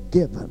was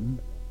given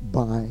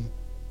by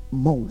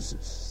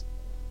Moses.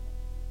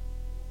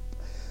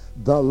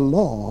 The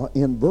law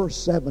in verse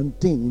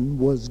 17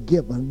 was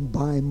given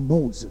by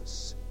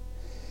Moses.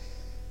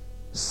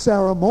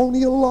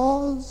 Ceremonial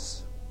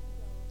laws,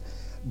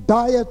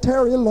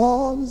 dietary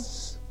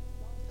laws,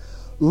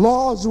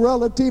 laws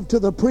relative to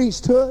the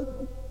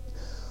priesthood,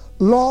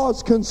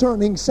 laws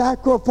concerning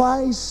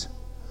sacrifice,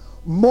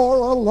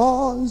 moral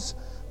laws.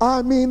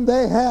 I mean,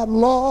 they had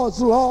laws.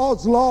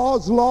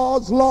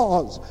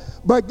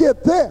 But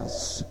get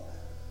this,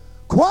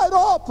 quite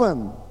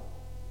often,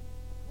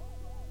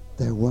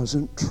 there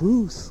wasn't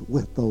truth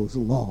with those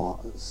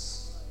laws.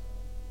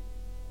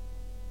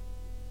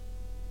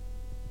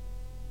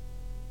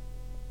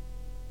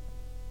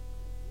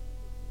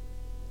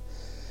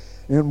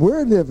 And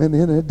we're living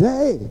in a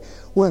day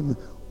when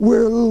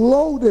we're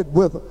loaded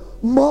with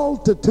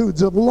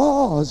multitudes of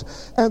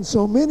laws, and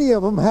so many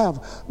of them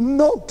have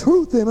no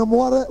truth in them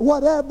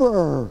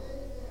whatever.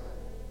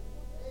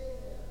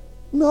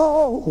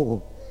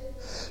 No.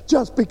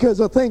 Just because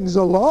a thing's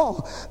a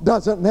law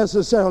doesn't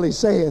necessarily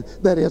say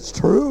that it's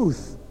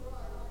truth.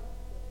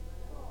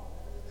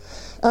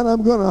 And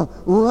I'm going to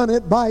run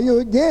it by you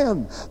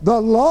again. The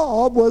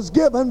law was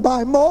given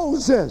by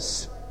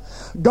Moses.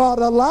 God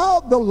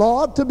allowed the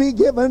law to be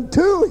given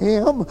to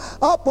him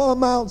up on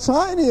Mount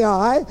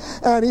Sinai,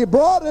 and he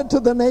brought it to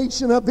the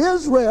nation of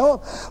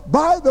Israel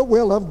by the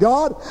will of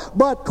God.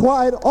 But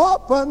quite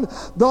often,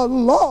 the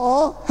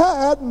law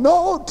had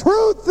no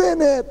truth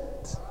in it.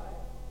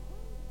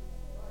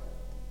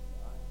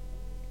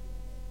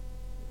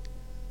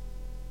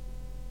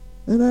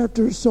 And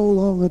after so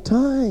long a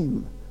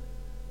time,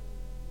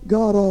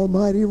 God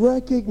Almighty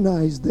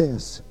recognized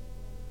this.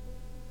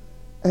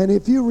 And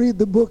if you read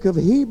the book of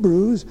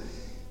Hebrews,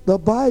 the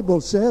Bible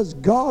says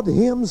God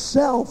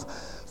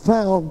himself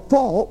found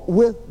fault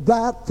with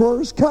that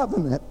first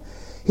covenant.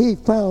 He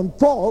found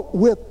fault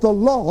with the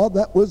law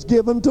that was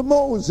given to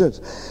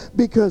Moses,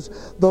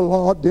 because the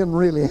law didn't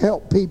really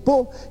help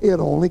people.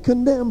 It only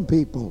condemned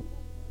people.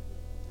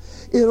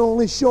 It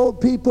only showed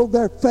people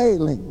their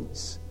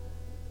failings,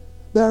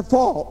 their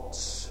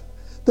faults,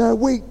 their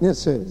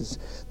weaknesses,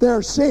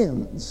 their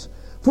sins.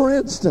 For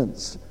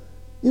instance,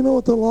 you know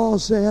what the law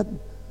said?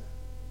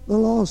 The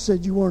law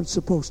said you weren't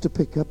supposed to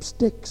pick up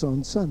sticks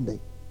on Sunday.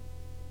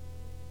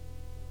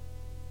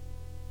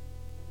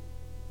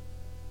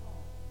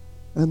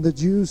 And the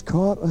Jews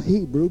caught a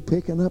Hebrew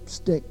picking up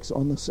sticks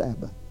on the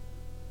Sabbath.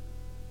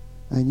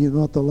 And you know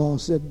what the law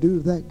said do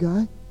to that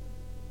guy?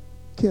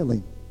 Kill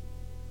him.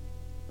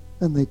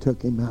 And they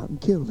took him out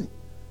and killed him.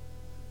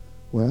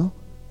 Well,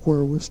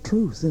 where was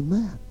truth in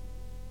that?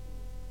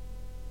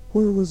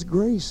 Where was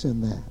grace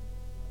in that?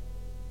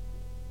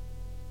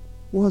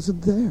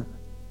 Wasn't there.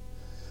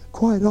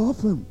 Quite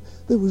often,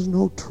 there was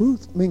no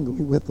truth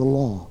mingled with the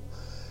law.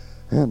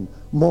 And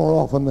more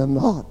often than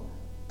not,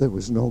 there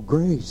was no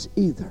grace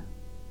either.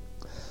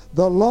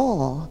 The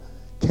law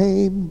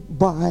came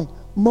by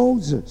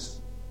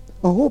Moses.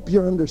 I hope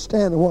you're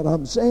understanding what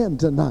I'm saying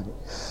tonight.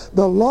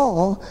 The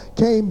law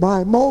came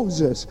by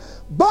Moses.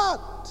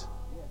 But,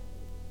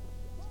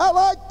 I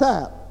like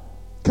that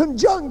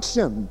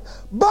conjunction,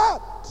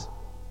 but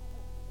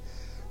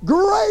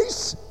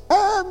grace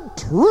and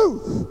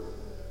truth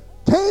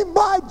came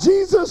by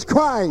Jesus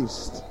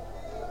Christ.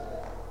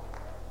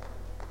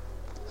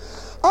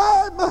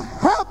 I'm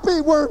happy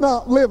we're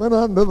not living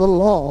under the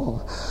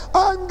law.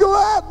 I'm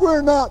glad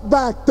we're not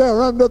back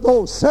there under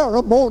those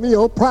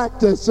ceremonial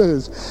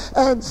practices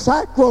and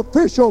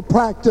sacrificial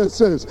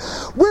practices.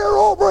 We're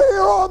over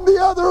here on the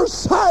other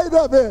side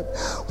of it,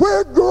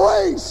 where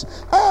grace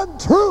and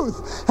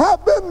truth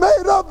have been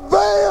made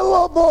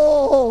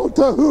available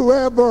to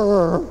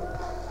whoever.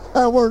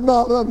 And we're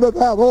not under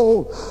that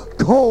old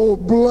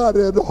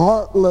cold-blooded,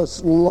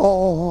 heartless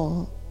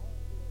law.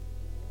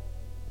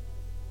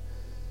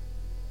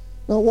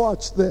 Now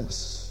watch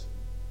this.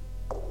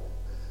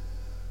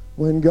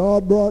 When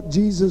God brought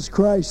Jesus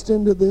Christ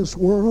into this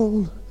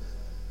world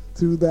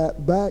through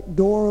that back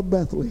door of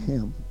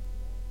Bethlehem,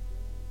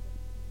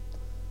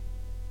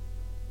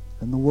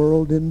 and the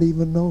world didn't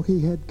even know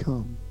he had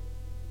come.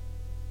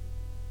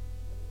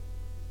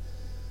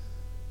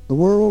 The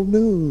world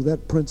knew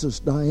that Princess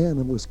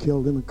Diana was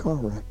killed in a car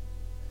wreck.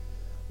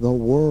 The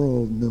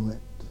world knew it.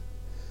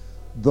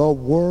 The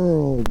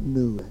world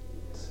knew it.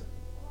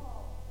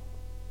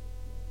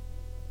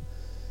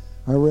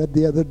 I read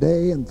the other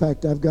day, in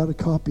fact, I've got a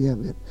copy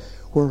of it,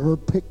 where her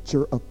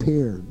picture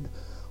appeared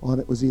on,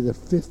 it was either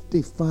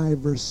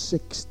 55 or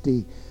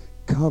 60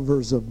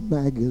 covers of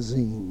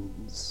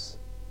magazines.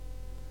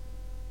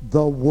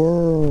 The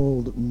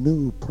world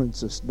knew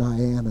Princess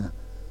Diana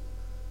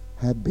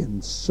had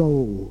been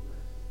so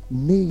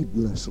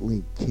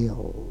needlessly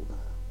killed.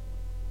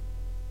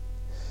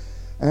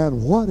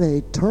 And what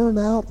a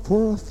turnout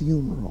for a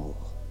funeral.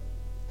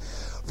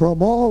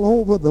 From all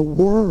over the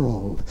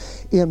world.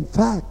 In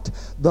fact,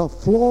 the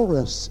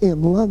florists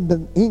in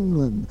London,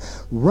 England,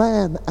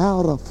 ran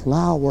out of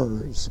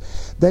flowers.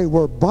 They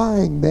were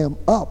buying them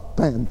up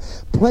and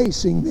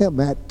placing them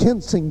at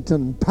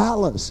Kensington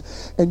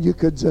Palace, and you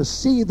could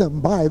just see them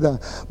by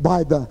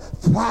the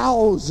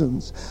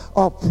thousands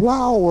of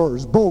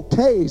flowers,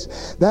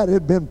 bouquets that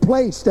had been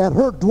placed at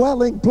her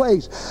dwelling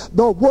place.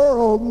 The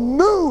world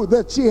knew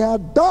that she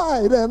had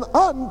died an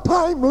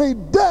untimely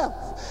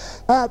death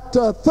at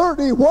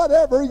 30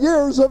 whatever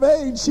years of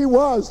age she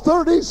was,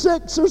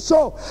 36 or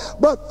so.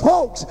 But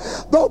folks,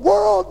 the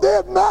world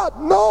did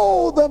not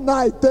know the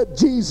night that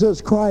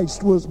Jesus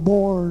Christ was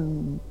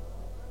born.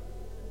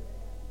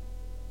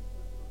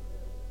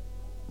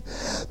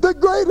 The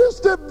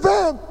greatest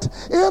event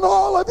in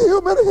all of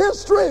human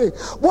history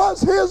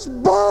was his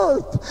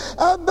birth,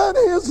 and then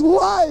his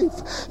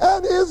life,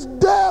 and his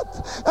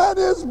death, and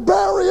his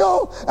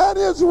burial, and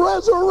his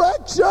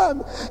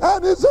resurrection,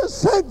 and his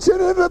ascension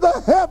into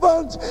the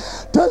heavens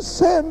to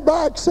send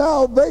back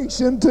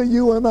salvation to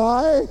you and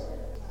I.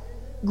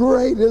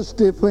 Greatest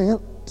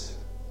event.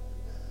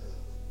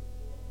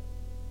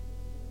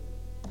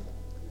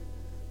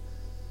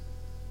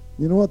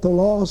 You know what the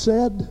law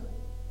said?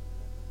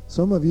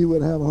 Some of you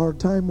would have a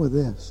hard time with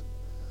this.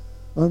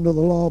 Under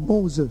the law of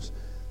Moses,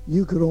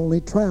 you could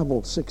only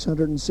travel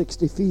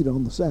 660 feet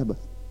on the Sabbath.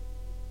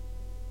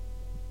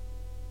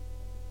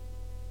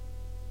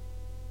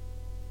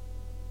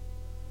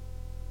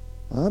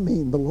 I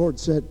mean, the Lord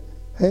said,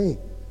 hey,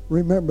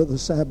 remember the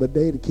Sabbath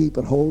day to keep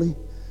it holy,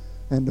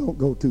 and don't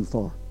go too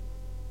far.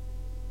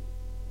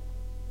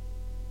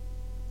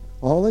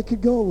 All they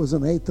could go was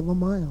 1/8 of a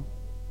mile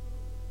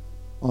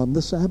on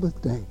the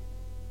Sabbath day.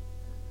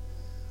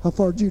 How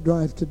far did you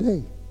drive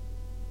today?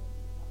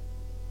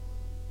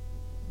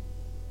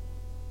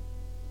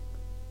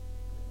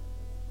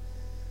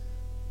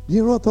 Do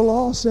you know what the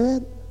law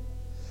said?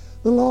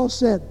 The law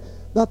said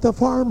that the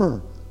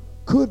farmer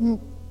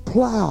couldn't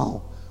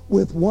plow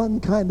with one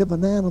kind of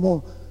an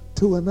animal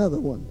to another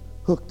one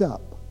hooked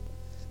up.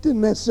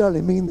 Didn't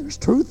necessarily mean there's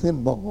truth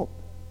involved.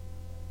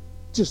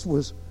 Just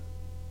was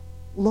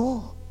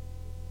law.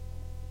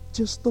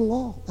 Just the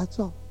law, that's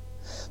all.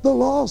 The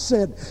law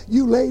said,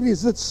 you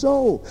ladies that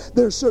sew,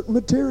 there's certain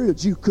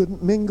materials you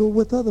couldn't mingle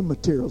with other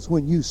materials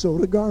when you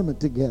sewed a garment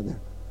together.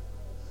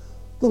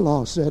 The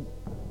law said,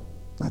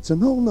 that's a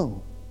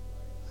no-no.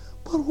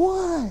 But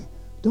why?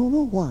 Don't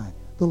know why.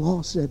 The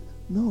law said,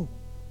 no.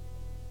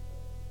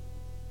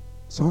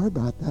 Sorry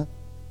about that.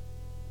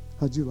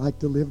 How'd you like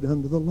to live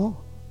under the law?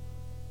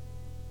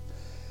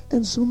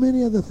 And so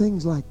many other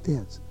things like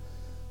this.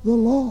 The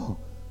law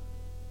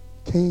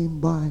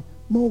came by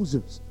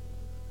Moses.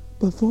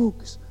 But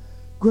folks,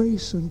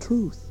 grace and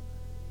truth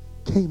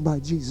came by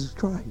Jesus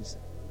Christ.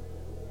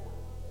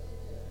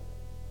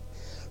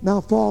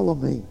 Now follow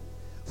me.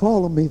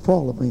 Follow me,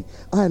 follow me.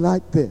 I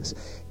like this.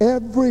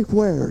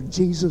 Everywhere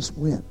Jesus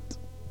went,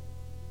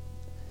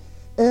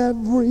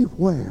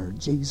 everywhere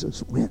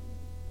Jesus went,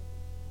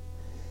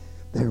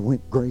 there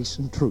went grace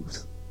and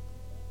truth.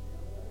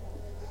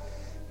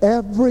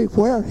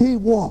 Everywhere he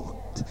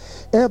walked,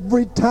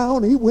 every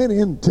town he went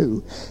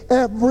into,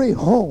 every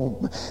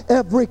home,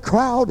 every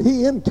crowd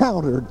he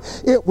encountered,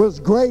 it was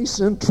grace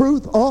and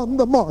truth on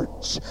the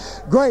march.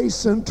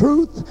 Grace and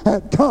truth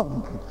had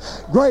come.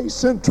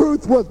 Grace and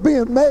truth was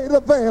being made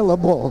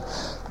available.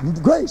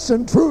 Grace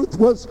and truth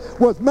was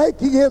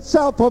making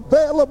itself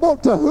available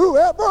to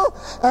whoever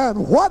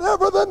and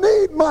whatever the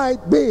need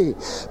might be,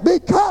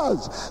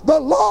 because the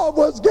law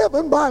was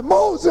given by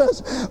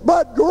Moses,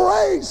 but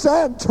grace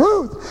and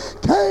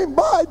truth came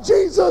by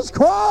Jesus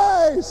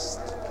Christ.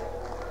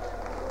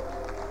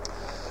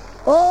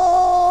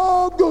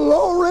 Oh,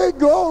 glory,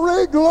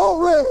 glory,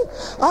 glory.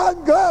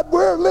 I'm glad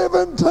we're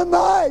living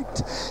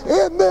tonight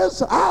in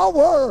this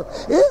hour,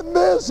 in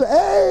this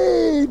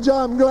age.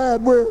 I'm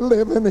glad we're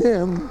living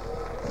in.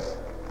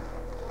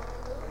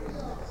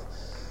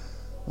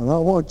 And I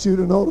want you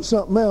to notice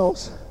something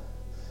else.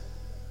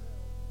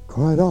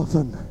 Quite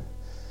often,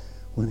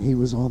 when he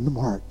was on the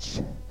march,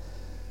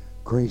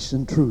 grace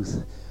and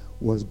truth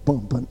was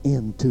bumping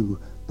into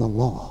the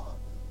law.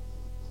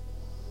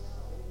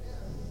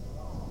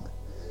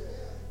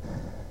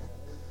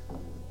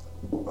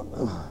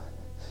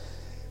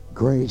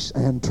 Grace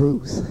and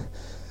truth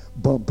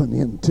bumping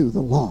into the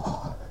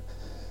law.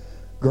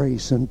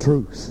 Grace and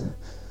truth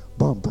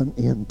bumping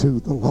into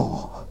the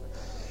law.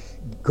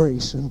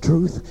 Grace and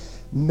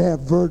truth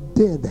never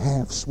did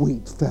have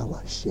sweet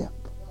fellowship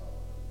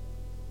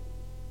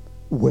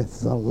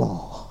with the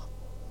law.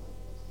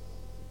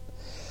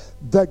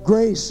 The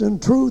grace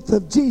and truth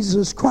of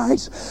Jesus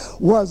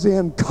Christ was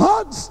in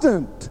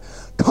constant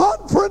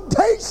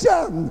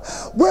confrontation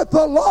with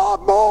the law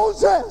of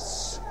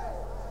Moses.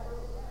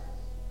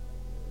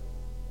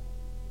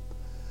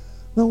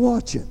 Now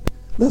watch it.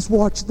 Let's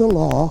watch the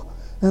law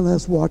and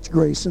let's watch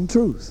grace and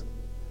truth.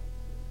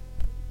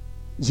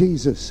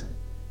 Jesus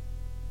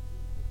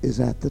is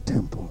at the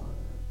temple.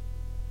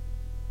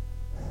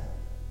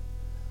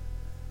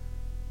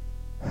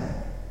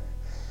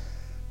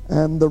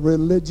 And the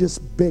religious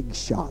big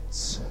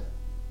shots,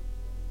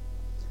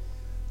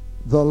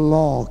 the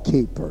law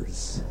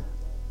keepers,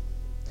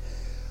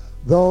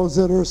 those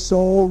that are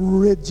so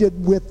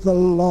rigid with the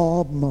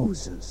law of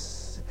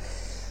Moses,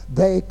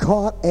 they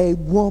caught a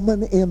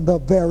woman in the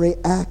very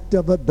act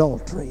of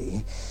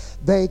adultery.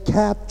 They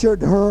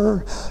captured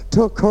her,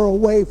 took her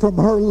away from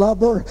her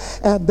lover,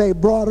 and they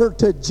brought her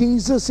to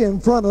Jesus in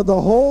front of the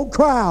whole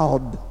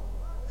crowd.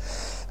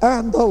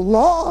 And the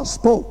law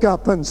spoke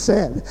up and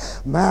said,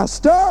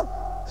 Master,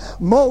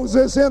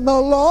 Moses in the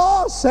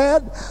law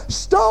said,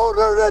 stone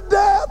her to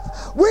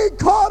death. We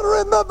caught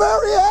her in the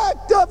very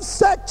act of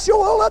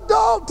sexual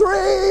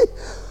adultery.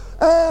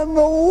 And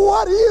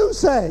what do you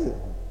say?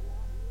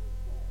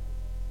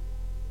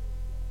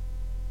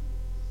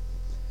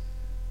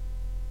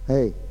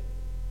 Hey,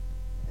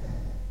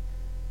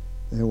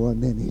 there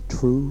wasn't any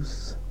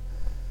truth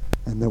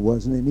and there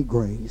wasn't any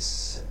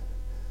grace.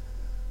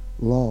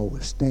 Law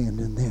was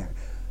standing there,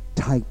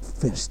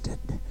 tight-fisted,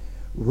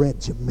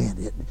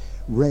 regimented,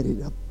 ready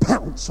to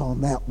pounce on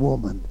that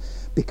woman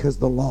because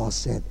the law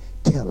said,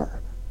 kill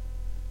her,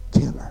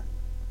 kill her,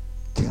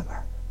 kill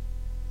her.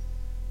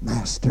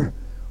 Master,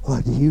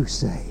 what do you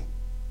say?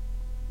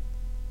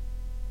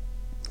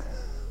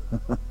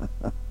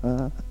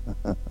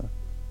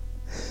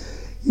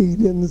 He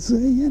didn't say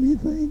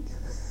anything.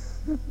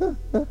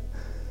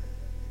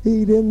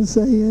 He didn't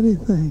say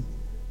anything.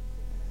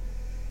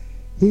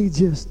 He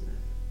just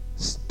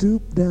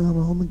stooped down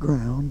on the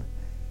ground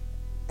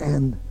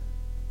and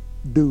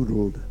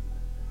doodled.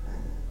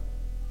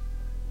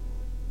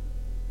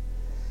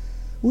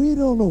 We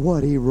don't know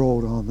what he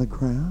wrote on the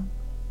ground.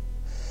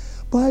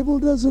 Bible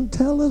doesn't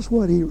tell us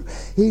what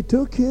he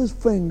took his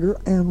finger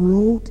and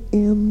wrote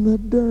in the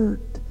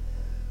dirt.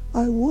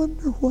 I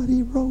wonder what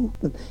he wrote.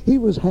 He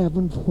was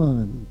having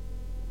fun.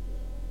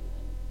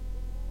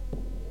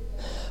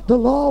 The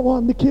law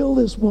wanted to kill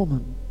this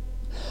woman.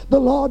 The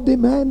law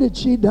demanded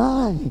she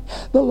die.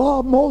 The law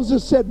of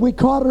Moses said we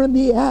caught her in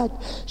the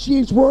act.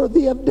 She's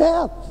worthy of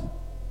death.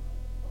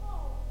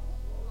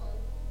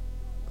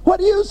 What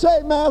do you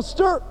say,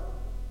 Master?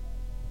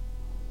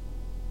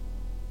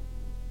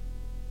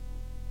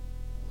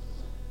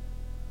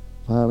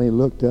 Finally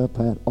looked up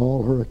at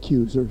all her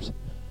accusers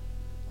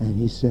and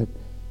he said,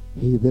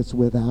 he that's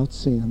without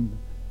sin,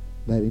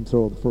 let him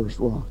throw the first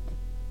rock.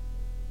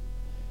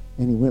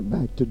 And he went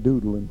back to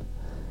doodling.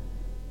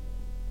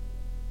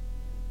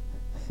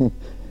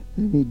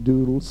 And he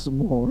doodled some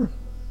more.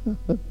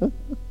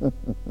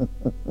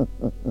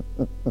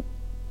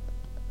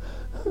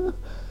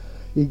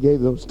 He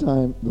gave those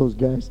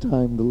guys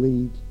time to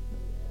leave.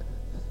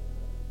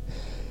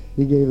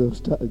 He gave those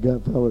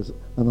fellas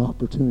an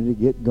opportunity to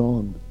get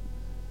gone.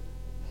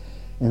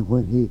 And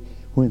when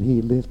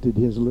he lifted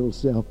his little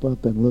self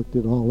up and looked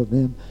at all of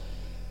them,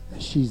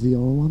 she's the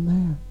only one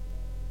there.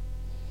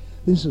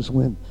 This is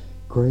when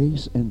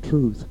grace and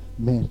truth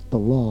met the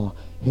law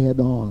head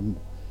on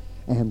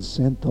and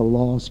sent the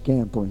law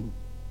scampering.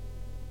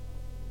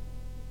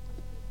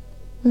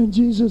 And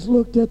Jesus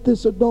looked at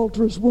this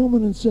adulterous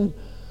woman and said,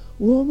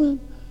 Woman,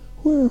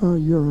 where are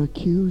your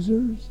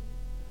accusers?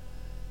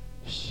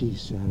 She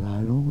said,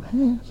 I don't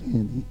have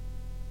any.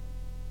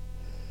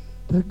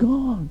 They're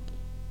gone.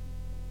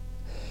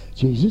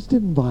 Jesus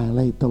didn't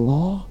violate the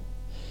law.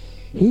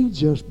 He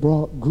just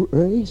brought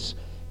grace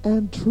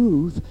and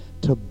truth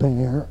to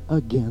bear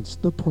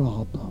against the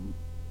problem.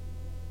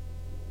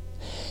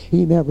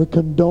 He never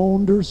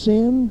condoned her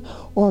sin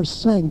or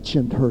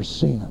sanctioned her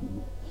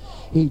sin.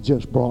 He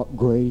just brought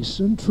grace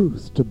and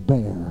truth to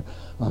bear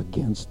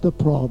against the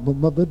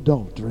problem of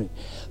adultery.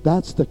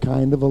 That's the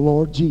kind of a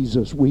Lord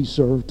Jesus we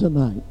serve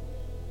tonight.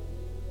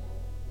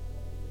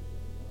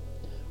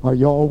 Are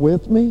y'all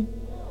with me?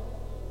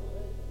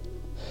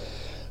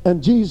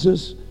 And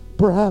Jesus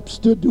perhaps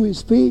stood to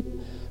his feet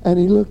and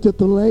he looked at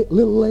the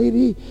little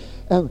lady,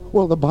 and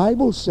well, the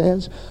Bible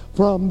says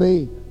from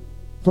the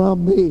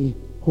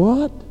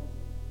what?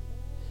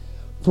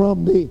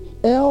 From the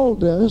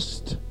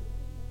eldest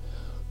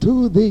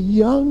to the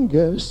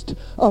youngest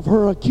of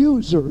her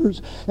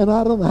accusers, and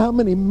I don't know how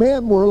many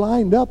men were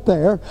lined up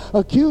there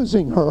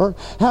accusing her,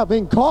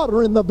 having caught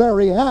her in the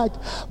very act,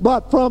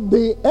 but from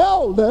the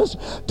eldest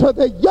to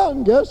the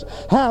youngest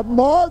had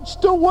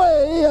marched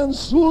away and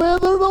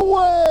slithered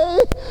away.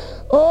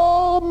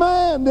 Oh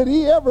man, did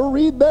he ever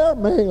read their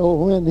mail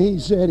when he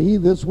said, he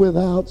that's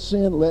without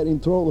sin, let him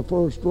throw the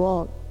first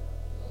rock.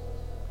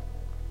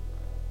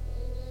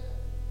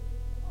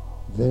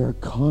 Their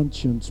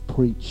conscience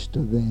preached to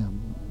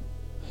them.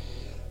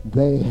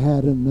 They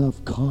had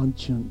enough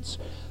conscience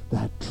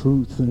that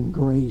truth and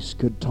grace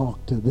could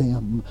talk to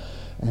them,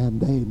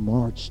 and they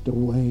marched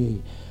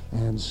away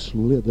and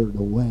slithered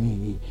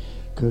away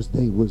because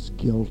they was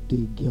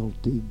guilty,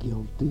 guilty,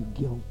 guilty,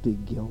 guilty,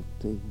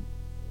 guilty.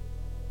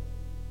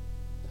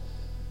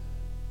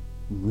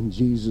 When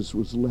Jesus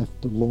was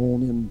left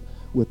alone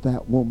with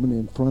that woman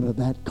in front of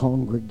that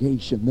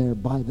congregation there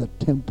by the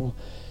temple,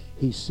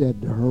 He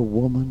said to her,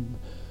 "Woman,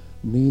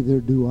 neither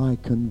do I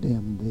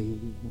condemn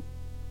thee."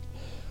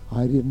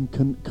 I didn't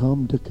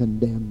come to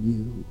condemn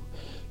you.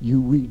 You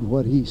read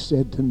what he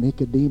said to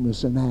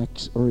Nicodemus in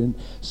Acts, or in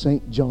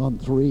St. John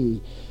 3,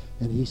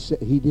 and he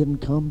said he didn't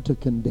come to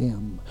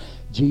condemn.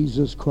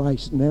 Jesus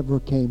Christ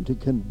never came to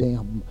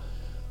condemn.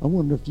 I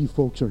wonder if you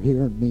folks are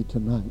hearing me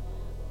tonight.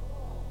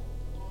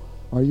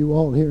 Are you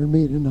all hearing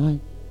me tonight?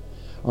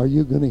 Are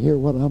you going to hear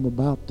what I'm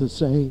about to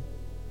say?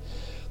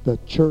 The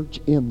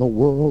church in the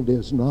world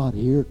is not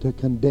here to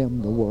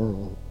condemn the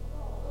world.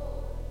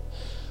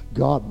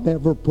 God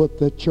never put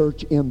the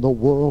church in the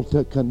world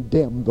to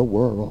condemn the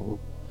world.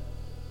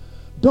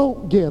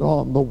 Don't get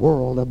on the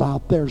world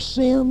about their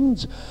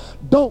sins.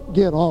 Don't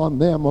get on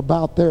them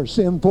about their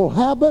sinful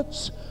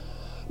habits.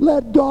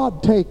 Let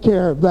God take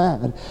care of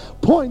that.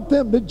 Point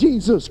them to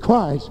Jesus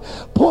Christ.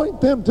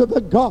 Point them to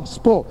the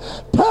gospel.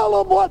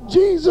 Tell them what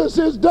Jesus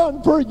has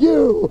done for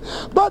you.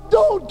 But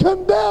don't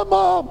condemn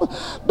them.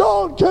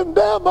 Don't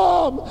condemn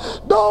them.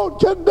 Don't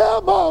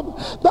condemn them.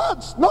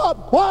 That's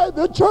not why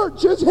the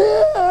church is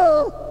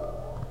here.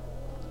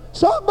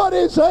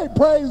 Somebody say,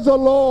 "Praise the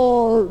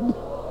Lord."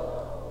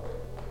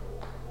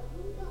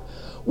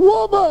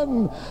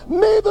 Woman,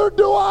 neither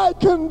do I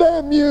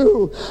condemn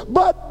you,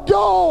 but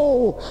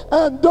go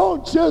and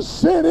don't just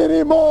sin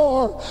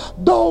anymore.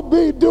 Don't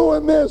be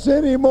doing this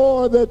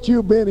anymore that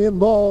you've been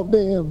involved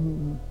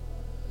in.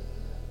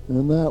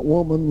 And that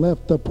woman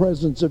left the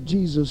presence of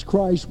Jesus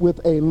Christ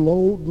with a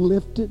load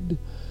lifted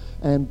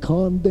and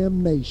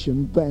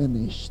condemnation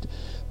vanished,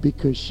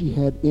 because she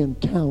had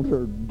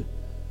encountered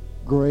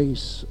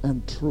grace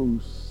and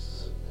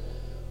truth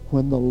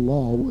when the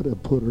law would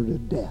have put her to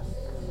death.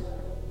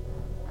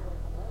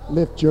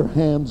 Lift your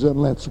hands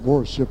and let's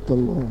worship the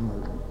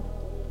Lord.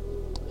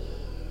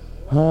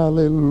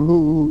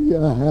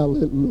 Hallelujah,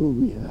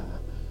 hallelujah.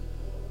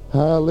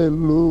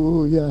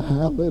 Hallelujah,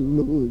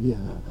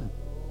 hallelujah.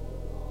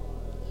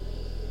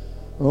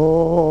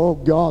 Oh,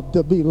 God,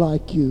 to be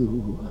like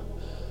you.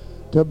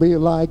 To be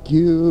like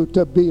you,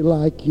 to be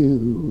like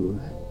you.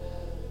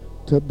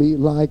 To be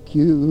like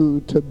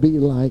you, to be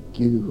like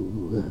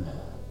you.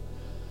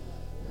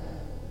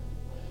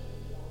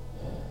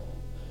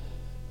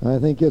 I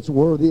think it's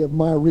worthy of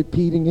my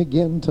repeating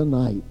again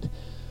tonight.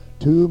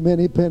 Too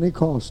many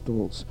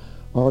Pentecostals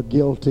are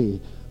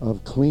guilty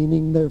of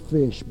cleaning their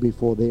fish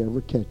before they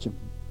ever catch them.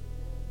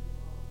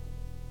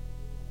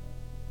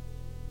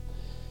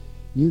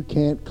 You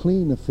can't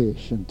clean a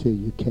fish until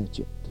you catch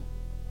it.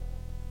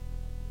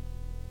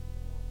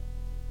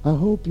 I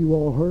hope you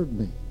all heard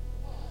me.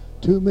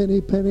 Too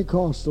many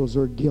Pentecostals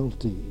are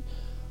guilty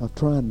of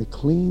trying to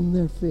clean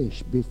their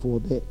fish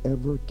before they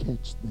ever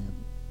catch them.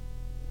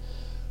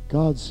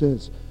 God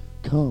says,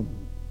 "Come,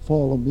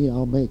 follow me,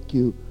 I'll make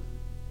you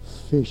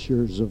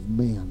fishers of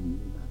men."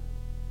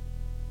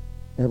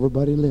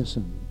 Everybody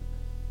listen.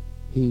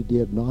 He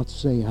did not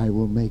say, "I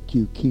will make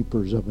you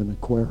keepers of an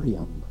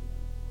aquarium."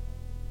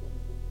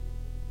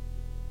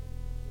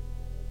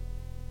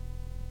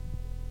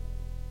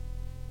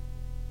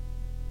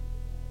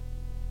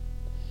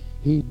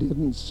 He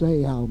didn't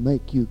say, "I'll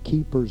make you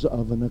keepers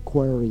of an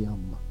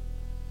aquarium."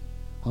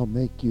 I'll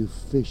make you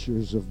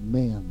fishers of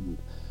men.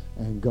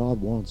 And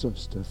God wants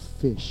us to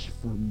fish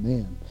for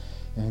men.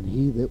 And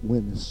he that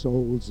winneth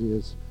souls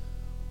is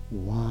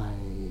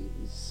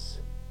wise.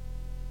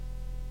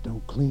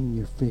 Don't clean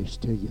your fish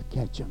till you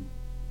catch them.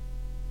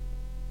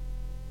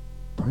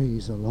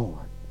 Praise the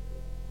Lord.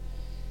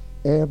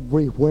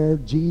 Everywhere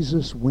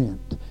Jesus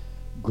went,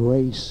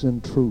 grace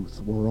and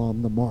truth were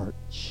on the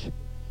march.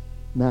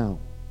 Now,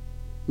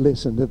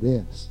 listen to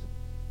this.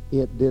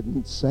 It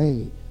didn't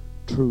say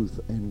truth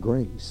and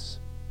grace.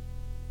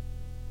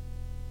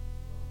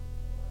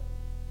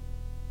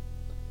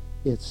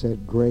 It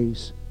said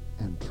grace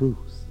and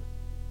truth.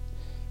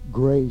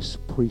 Grace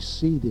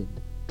preceded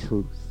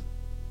truth.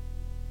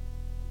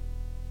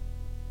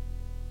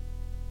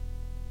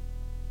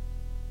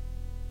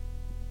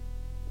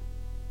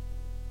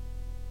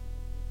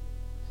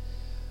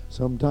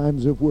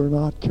 Sometimes if we're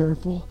not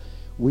careful,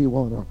 we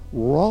want to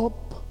romp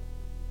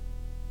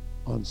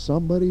on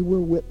somebody we're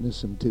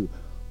witnessing to.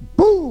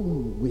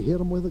 Boom! We hit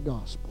them with the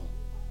gospel.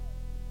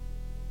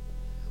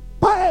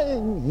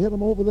 Bang! Hit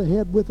them over the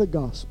head with the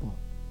gospel.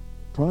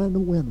 Trying to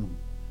win them.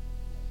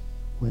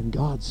 When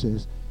God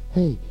says,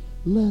 "Hey,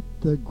 let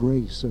the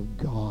grace of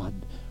God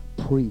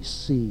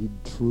precede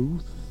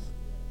truth."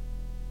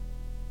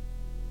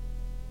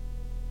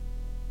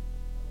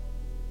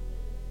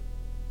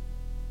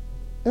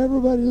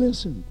 Everybody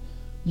listen.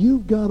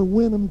 You've got to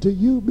win them to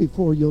you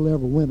before you'll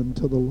ever win them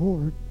to the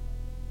Lord.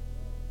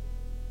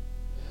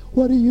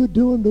 What are you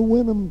doing to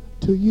win them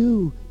to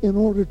you in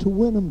order to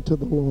win them to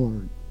the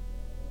Lord?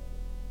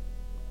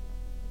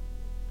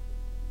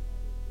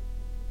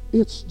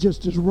 It's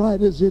just as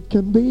right as it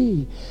can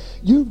be.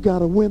 You've got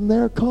to win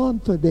their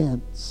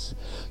confidence.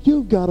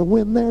 You've got to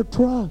win their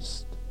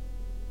trust.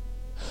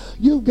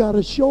 You've got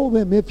to show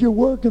them, if you're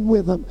working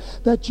with them,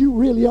 that you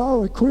really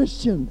are a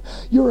Christian.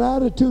 Your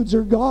attitudes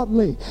are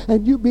godly,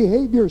 and you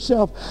behave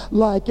yourself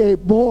like a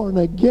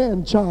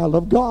born-again child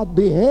of God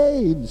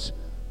behaves.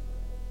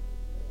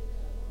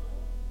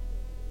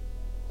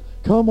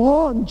 Come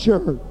on,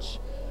 church.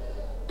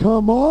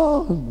 Come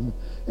on.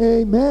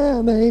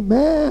 Amen,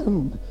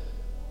 amen.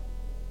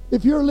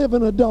 If you're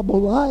living a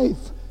double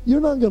life,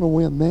 you're not going to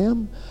win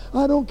them.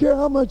 I don't care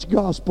how much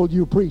gospel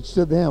you preach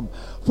to them.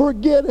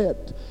 Forget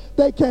it.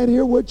 They can't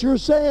hear what you're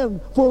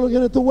saying for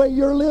looking at the way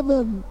you're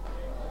living.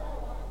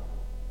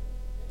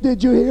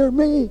 Did you hear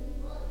me?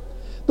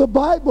 The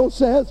Bible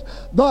says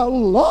the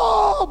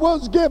law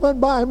was given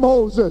by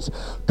Moses.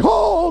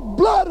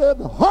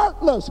 Cold-blooded,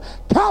 heartless,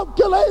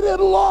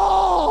 calculated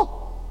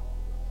law.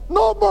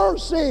 No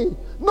mercy,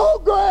 no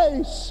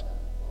grace,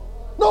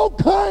 no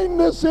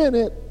kindness in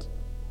it.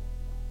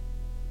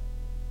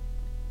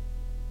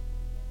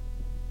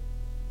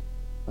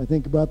 I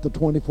think about the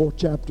 24th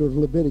chapter of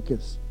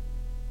Leviticus.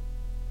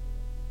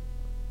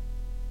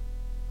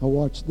 I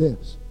watched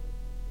this.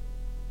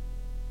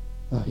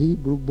 A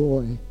Hebrew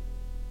boy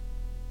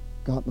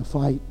got in a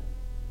fight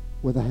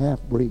with a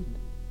half-breed.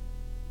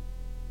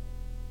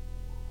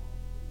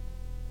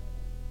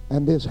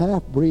 And this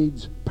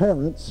half-breed's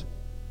parents,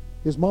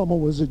 his mama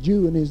was a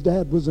Jew and his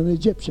dad was an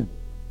Egyptian.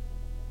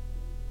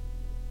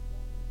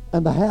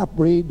 And the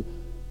half-breed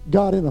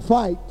got in a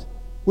fight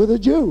with a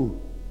Jew.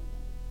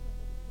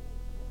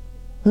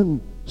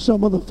 And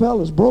some of the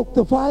fellas broke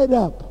the fight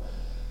up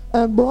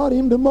and brought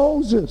him to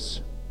Moses.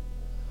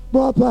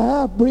 Brought the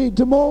half-breed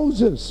to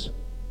Moses.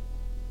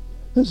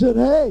 And said,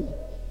 hey,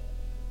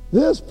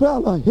 this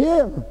fella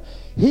here,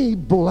 he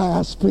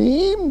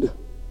blasphemed.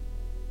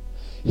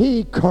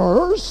 He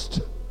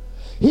cursed.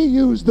 He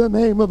used the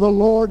name of the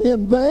Lord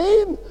in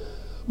vain.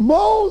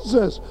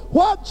 Moses,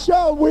 what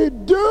shall we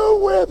do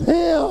with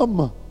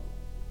him?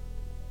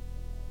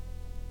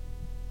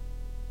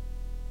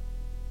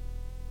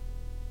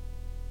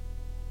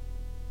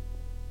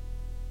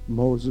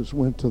 Moses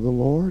went to the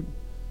Lord,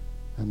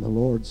 and the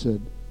Lord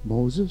said,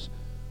 Moses,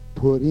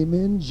 put him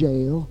in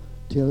jail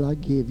till I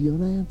give you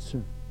an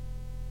answer.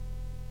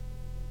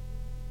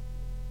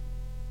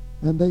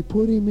 And they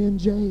put him in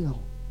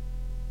jail.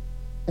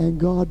 And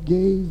God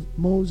gave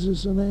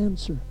Moses an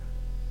answer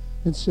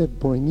and said,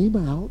 bring him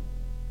out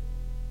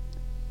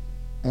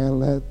and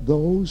let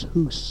those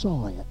who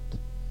saw it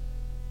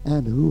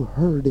and who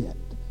heard it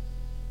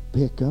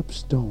pick up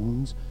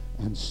stones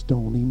and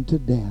stone him to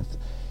death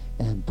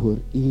and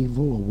put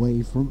evil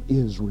away from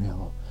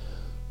Israel,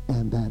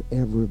 and that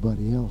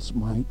everybody else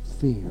might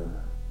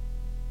fear.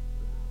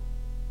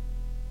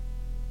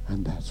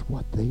 And that's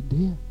what they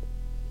did.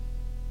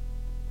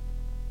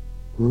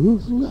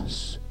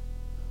 Ruthless,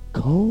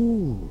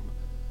 cold,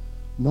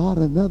 not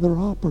another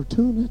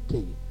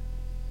opportunity.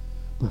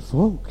 But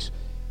folks,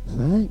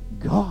 thank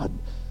God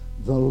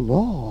the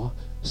law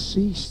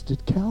ceased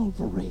at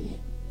Calvary.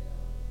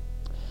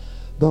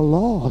 The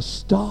law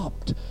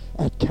stopped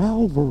at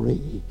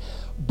Calvary,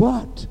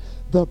 but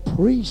the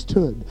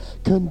priesthood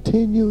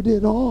continued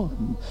it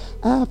on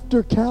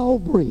after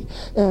Calvary,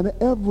 and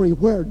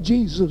everywhere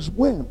Jesus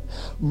went,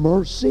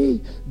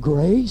 mercy,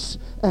 grace,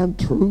 and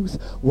truth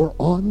were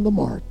on the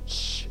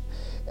march.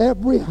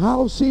 Every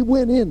house he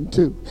went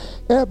into,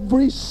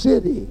 every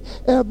city,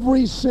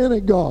 every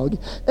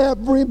synagogue,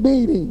 every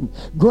meeting,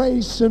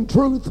 grace and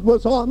truth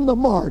was on the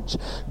march.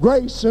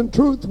 Grace and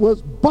truth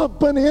was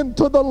bumping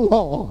into the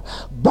law,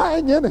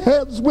 banging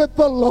heads with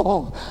the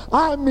law.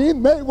 I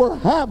mean, they were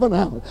having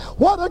out.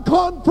 What a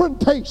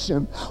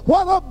confrontation.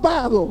 What a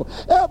battle.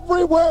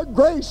 Everywhere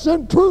grace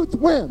and truth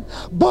went,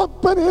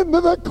 bumping into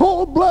the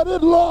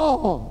cold-blooded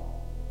law.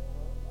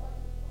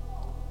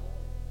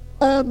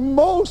 And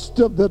most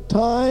of the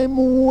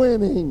time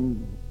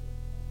winning.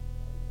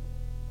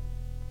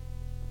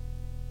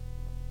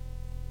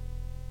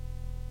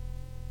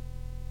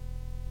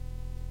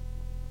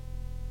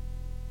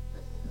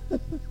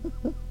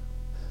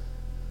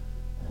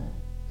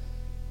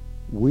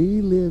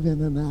 We live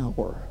in an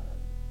hour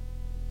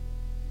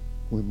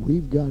when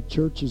we've got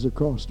churches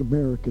across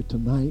America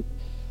tonight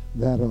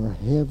that are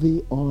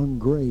heavy on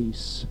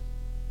grace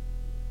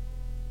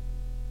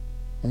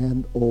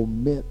and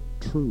omit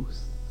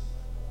truth.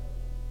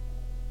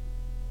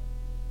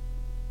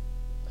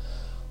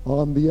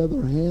 On the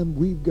other hand,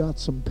 we've got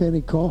some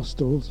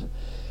Pentecostals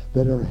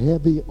that are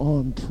heavy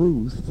on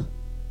truth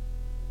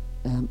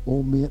and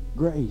omit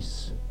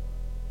grace.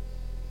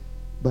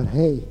 But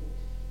hey,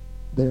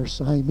 they're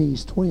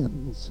Siamese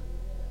twins.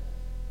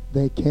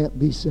 They can't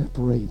be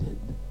separated.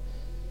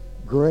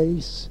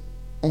 Grace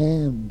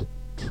and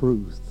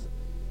truth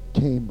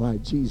came by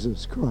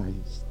Jesus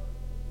Christ.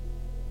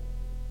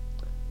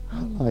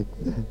 I like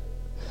that.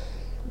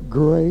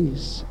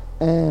 Grace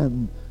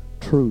and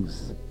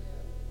truth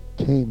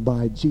came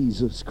by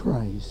Jesus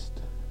Christ.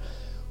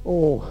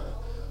 Oh,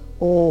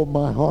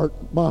 my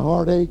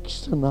heart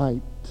aches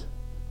tonight.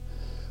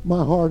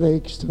 My heart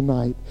aches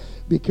tonight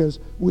because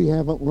we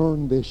haven't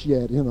learned this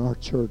yet in our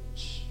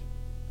church.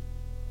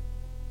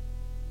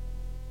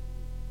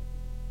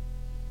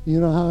 You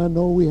know how I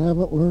know we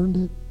haven't learned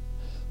it?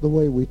 The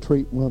way we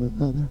treat one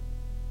another.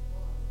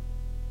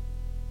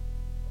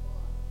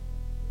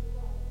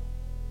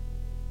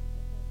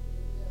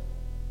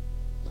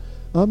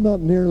 I'm not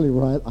nearly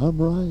right. I'm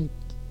right.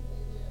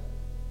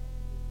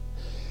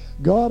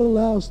 God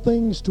allows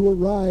things to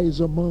arise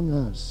among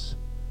us,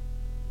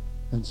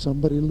 and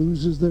somebody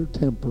loses their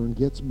temper and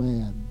gets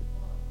mad.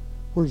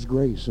 Where's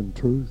grace and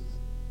truth?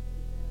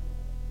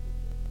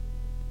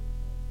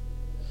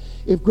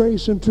 If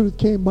grace and truth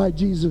came by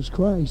Jesus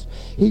Christ,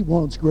 he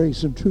wants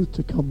grace and truth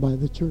to come by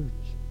the church.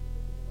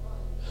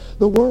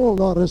 The world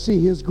ought to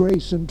see his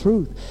grace and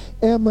truth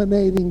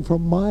emanating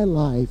from my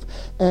life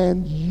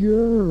and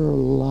your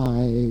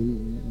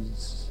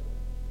lives.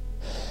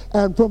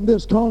 And from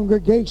this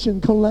congregation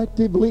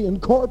collectively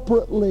and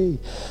corporately,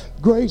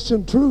 grace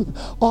and truth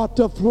ought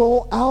to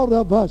flow out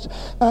of us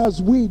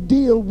as we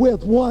deal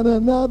with one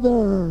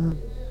another.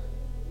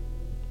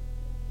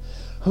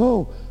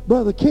 Oh,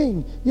 Brother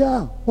King,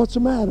 yeah, what's the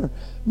matter?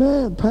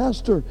 Man,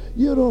 Pastor,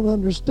 you don't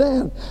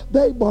understand.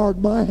 They borrowed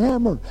my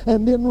hammer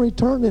and didn't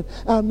return it.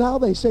 And now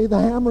they say the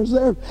hammer's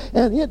there.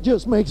 And it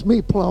just makes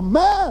me plumb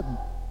mad.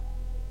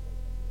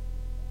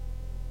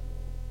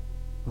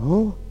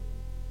 Oh,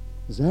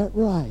 is that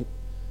right?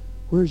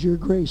 Where's your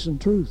grace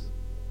and truth?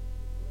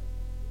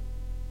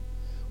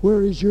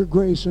 Where is your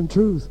grace and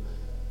truth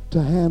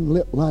to handle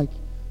it like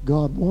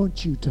God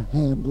wants you to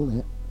handle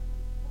it?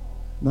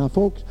 Now,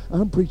 folks,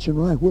 I'm preaching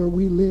right where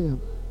we live.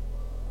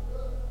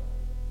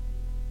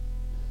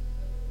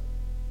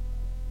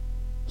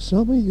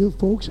 Some of you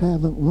folks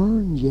haven't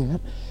learned yet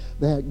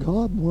that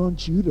God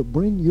wants you to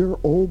bring your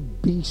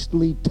old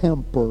beastly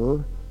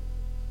temper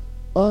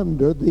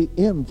under the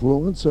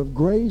influence of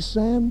grace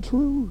and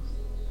truth.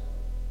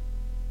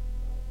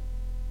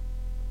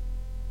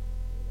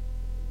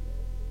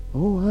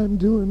 Oh, I'm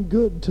doing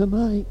good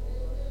tonight.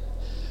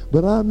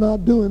 But I'm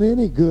not doing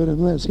any good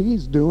unless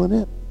he's doing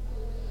it.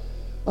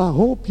 I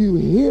hope you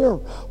hear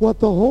what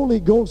the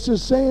Holy Ghost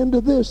is saying to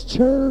this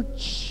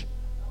church.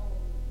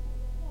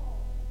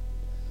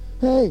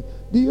 Hey,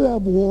 do you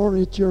have war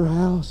at your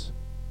house?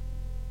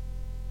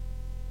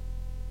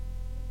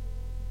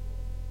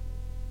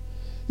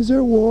 Is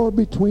there war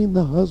between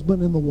the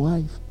husband and the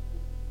wife?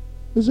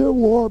 Is there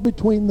war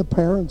between the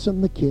parents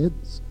and the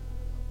kids?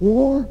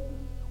 War?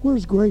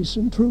 Where's grace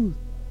and truth?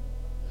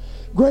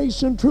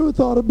 Grace and truth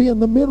ought to be in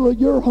the middle of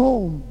your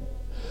home.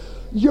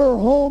 Your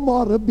home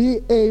ought to be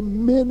a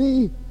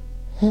mini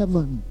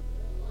heaven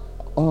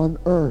on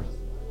earth.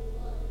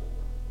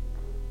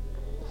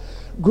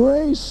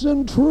 Grace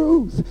and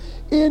truth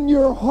in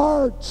your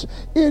hearts,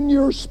 in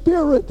your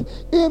spirit,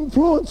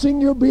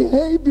 influencing your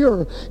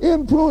behavior,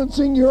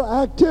 influencing your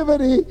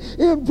activity,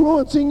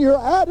 influencing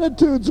your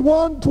attitudes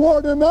one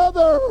toward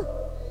another.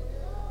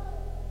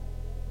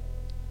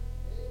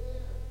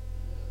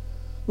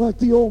 Like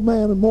the old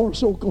man in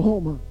Morris,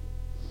 Oklahoma.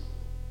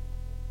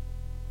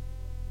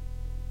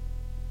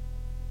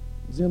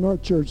 He was in our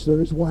church there.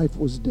 His wife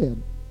was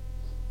dead.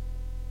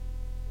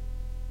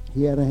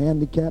 He had a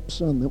handicapped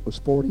son that was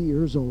 40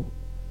 years old.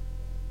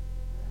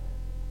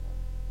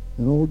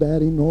 And old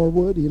Daddy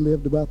Norwood, he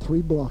lived about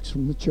 3 blocks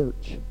from the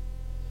church. It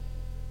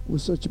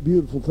was such a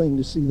beautiful thing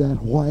to see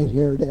that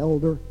white-haired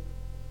elder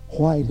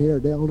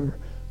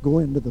go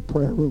into the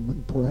prayer room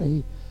and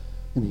pray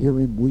and hear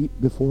him weep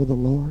before the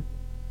Lord.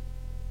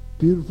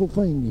 Beautiful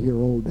thing to hear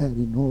old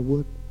Daddy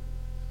Norwood.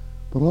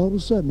 But all of a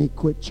sudden he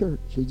quit church.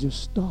 He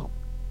just stopped.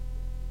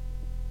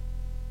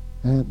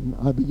 And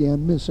I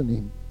began missing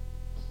him.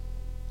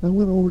 I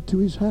went over to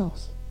his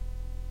house.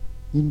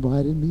 He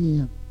invited me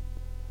in.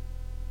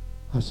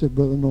 I said,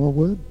 Brother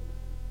Norwood,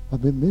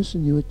 I've been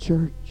missing you at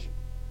church.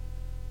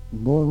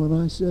 And boy,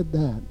 when I said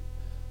that,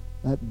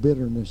 that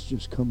bitterness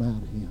just come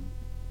out of him.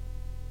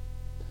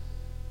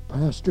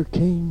 Pastor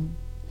King,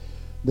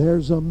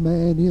 there's a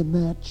man in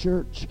that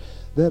church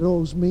that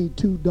owes me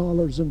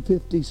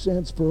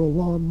 $2.50 for a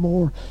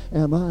lawnmower,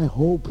 and I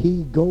hope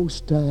he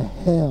goes to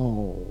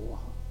hell.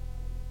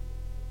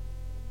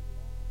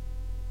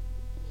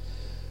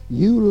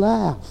 You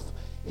laugh.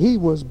 He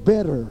was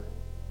bitter.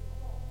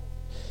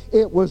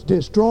 It was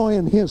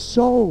destroying his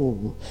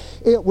soul.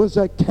 It was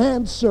a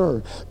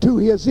cancer to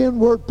his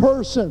inward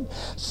person.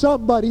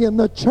 Somebody in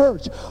the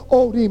church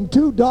owed him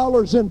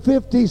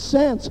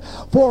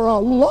 $2.50 for a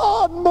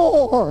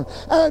lawnmower,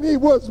 and he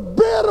was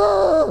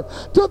bitter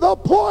to the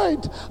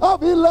point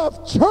of he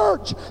left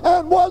church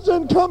and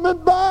wasn't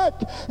coming back.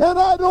 And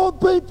I don't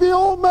think the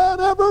old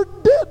man ever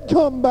did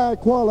come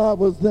back while I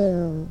was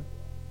there.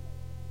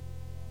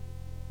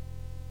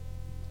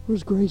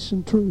 Where's grace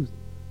and truth?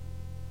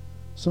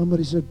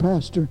 Somebody said,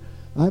 Pastor,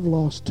 I've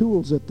lost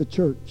tools at the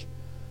church.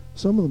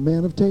 Some of the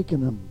men have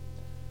taken them.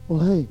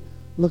 Well, hey,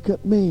 look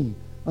at me.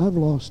 I've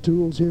lost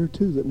tools here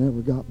too that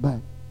never got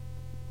back.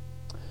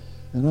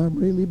 And I'm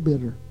really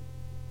bitter.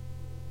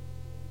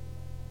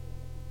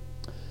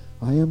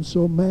 I am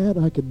so mad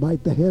I could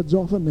bite the heads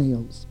off of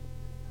nails.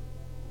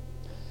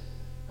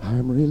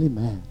 I'm really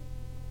mad.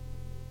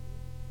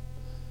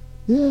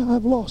 Yeah,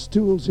 I've lost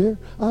tools here.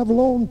 I've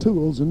loaned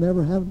tools and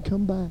never had them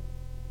come back.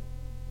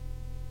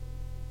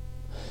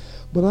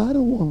 But I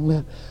don't want to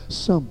let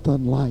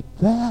something like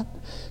that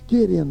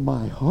get in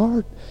my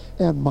heart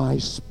and my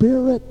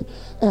spirit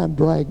and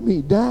drag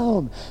me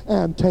down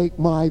and take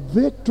my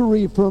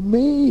victory from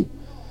me.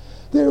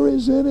 There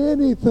isn't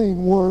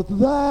anything worth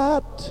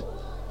that.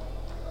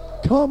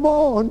 Come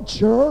on,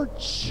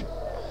 church.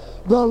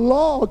 The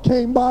law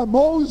came by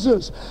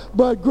Moses,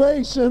 but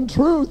grace and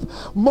truth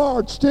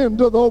marched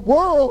into the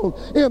world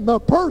in the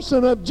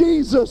person of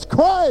Jesus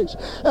Christ.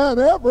 And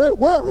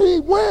everywhere he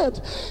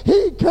went,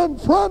 he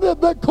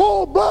confronted the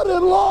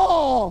cold-blooded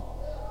law.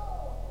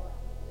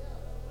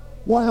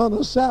 Why, on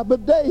the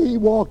Sabbath day, he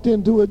walked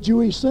into a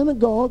Jewish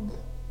synagogue.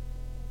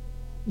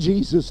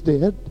 Jesus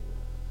did.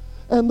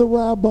 And the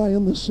rabbi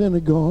in the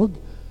synagogue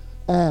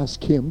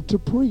asked him to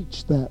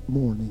preach that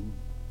morning.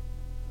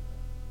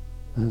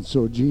 And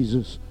so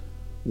Jesus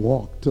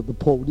walked to the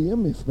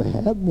podium, if they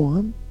had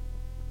one.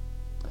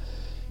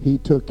 He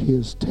took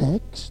his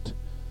text.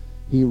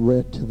 He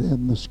read to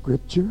them the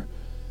scripture.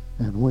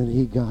 And when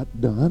he got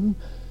done,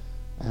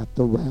 at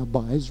the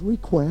rabbi's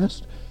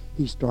request,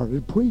 he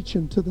started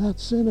preaching to that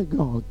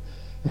synagogue.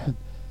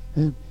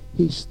 And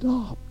he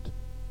stopped.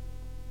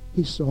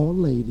 He saw a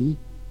lady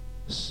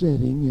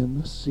sitting in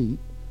the seat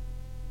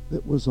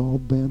that was all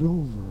bent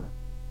over.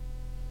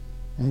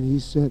 And he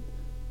said,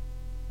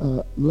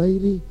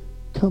 lady,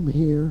 come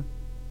here.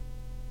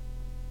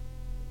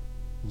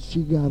 And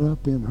she got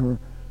up in her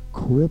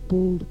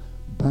crippled,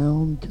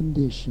 bound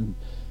condition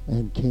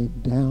and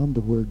came down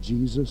to where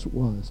Jesus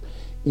was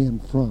in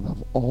front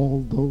of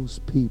all those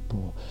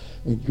people.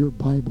 And your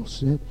Bible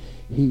said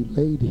he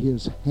laid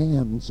his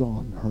hands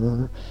on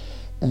her,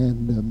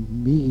 and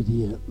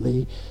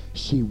immediately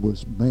she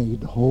was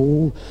made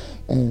whole,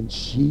 and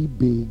she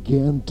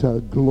began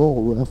to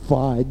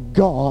glorify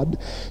God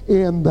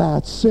in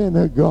that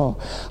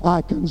synagogue.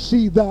 I can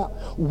see that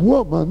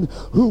woman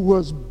who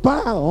was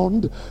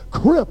bound,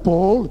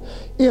 crippled,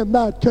 in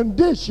that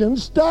condition,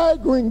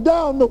 staggering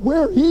down to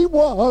where he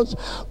was,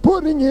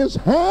 putting his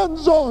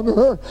hands on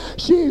her.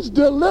 She's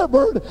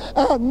delivered,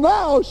 and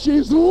now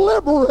she's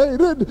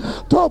liberated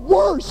to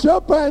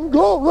worship and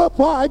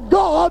glorify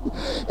God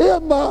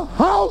in the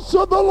house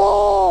of the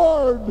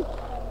Lord.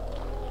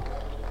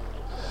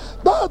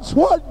 That's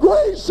what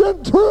grace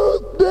and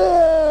truth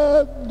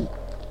did.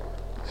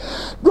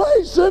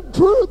 Grace and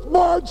truth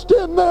marched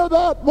in there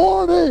that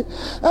morning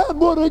and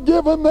would have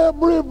given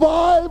them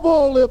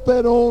revival if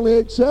they'd only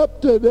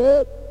accepted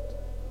it.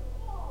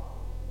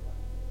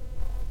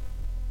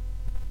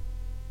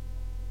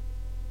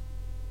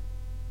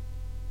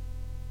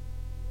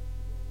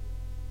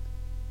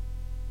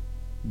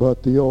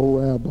 But the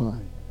old rabbi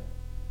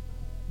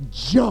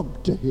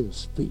jumped to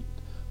his feet,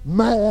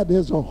 mad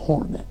as a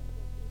hornet.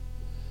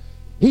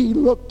 He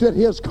looked at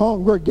his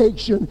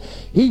congregation.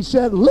 He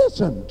said,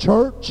 listen,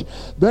 church,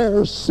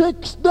 there's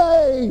 6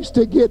 days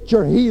to get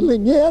your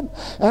healing in,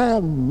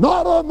 and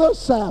not on the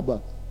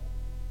Sabbath.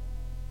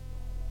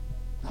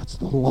 That's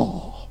the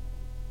law.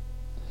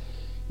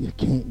 You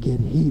can't get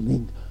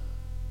healing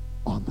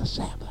on the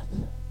Sabbath.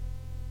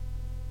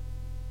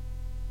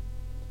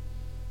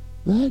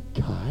 That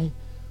guy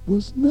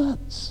was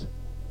nuts.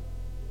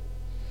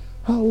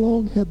 How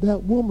long had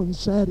that woman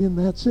sat in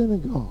that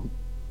synagogue?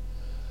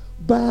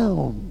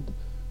 Bound,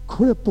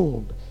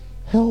 crippled,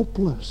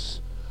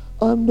 helpless,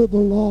 under the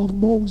law of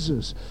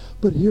Moses.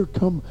 But here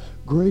come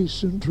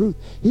grace and truth.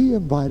 He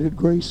invited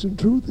grace and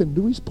truth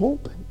into his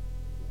pulpit.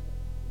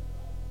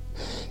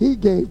 He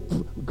gave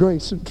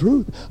grace and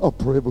truth a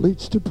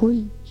privilege to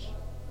preach.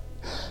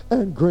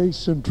 And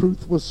grace and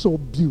truth was so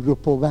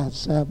beautiful that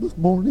Sabbath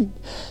morning.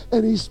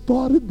 And he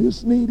spotted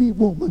this needy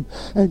woman.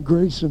 And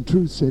grace and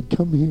truth said,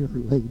 come here,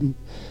 lady.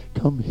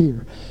 Come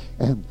here.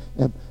 And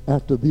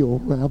after the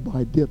old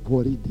rabbi did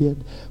what he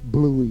did,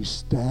 blew his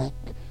stack,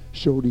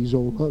 showed his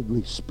old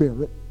ugly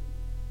spirit,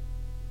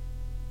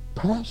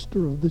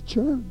 pastor of the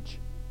church,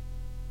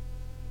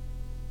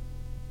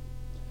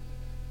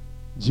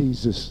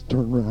 Jesus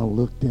turned around,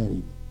 looked at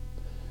him.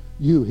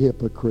 You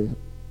hypocrite.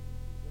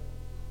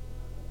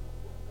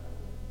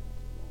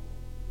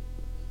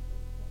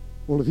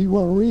 Well, if you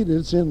want to read it,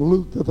 it's in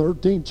Luke the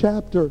 13th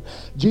chapter.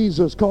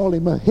 Jesus called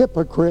him a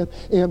hypocrite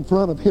in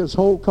front of his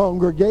whole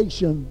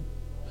congregation.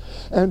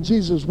 And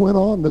Jesus went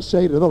on to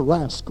say to the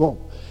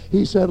rascal,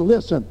 he said,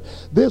 listen,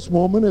 this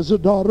woman is a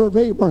daughter of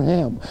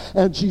Abraham,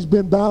 and she's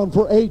been bound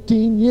for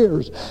 18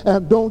 years.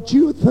 And don't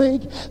you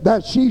think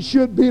that she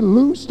should be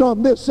loosed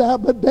on this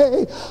Sabbath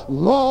day,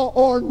 law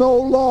or no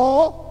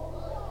law?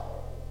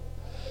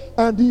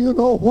 And do you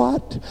know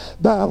what?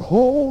 That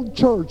whole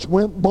church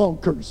went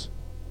bonkers.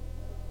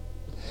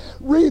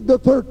 Read the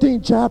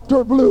 13th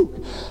chapter of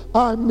Luke.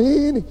 I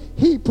mean,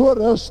 he put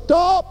a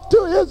stop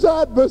to his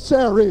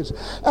adversaries,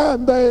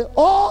 and they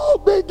all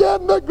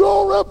began to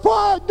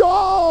glorify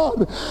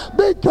God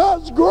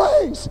because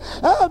grace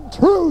and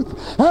truth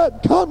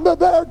had come to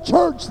their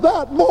church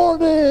that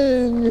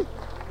morning.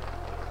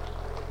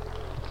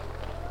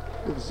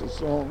 Give us a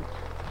song.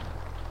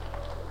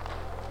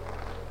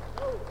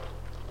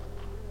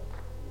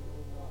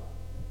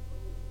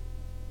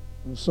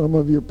 Some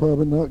of you are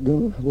probably not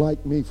going to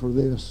like me for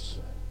this.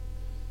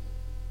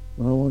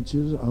 But I want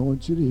you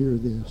to hear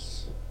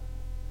this.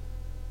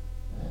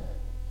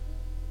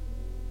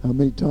 How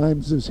many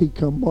times does he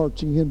come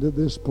marching into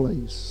this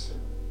place?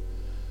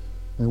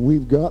 And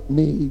we've got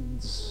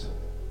needs.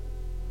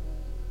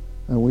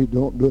 And we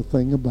don't do a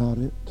thing about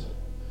it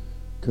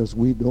because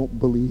we don't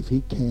believe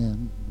he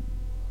can.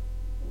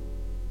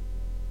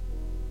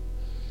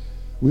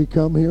 We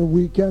come here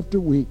week after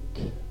week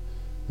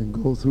and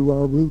go through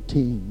our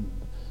routine.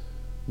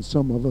 And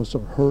some of us are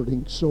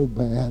hurting so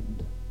bad.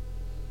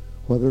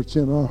 Whether it's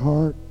in our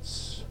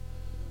hearts,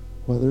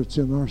 whether it's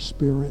in our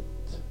spirit,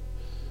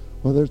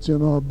 whether it's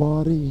in our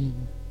body,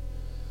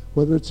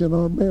 whether it's in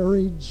our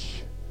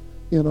marriage,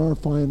 in our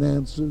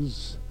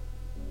finances,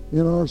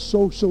 in our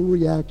social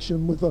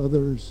reaction with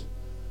others.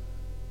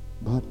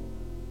 But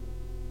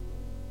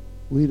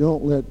we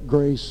don't let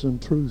grace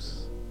and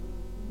truth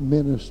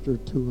minister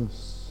to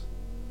us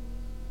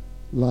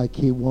like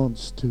he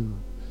wants to.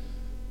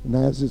 And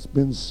as it's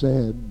been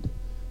said,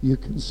 you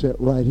can sit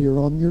right here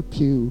on your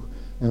pew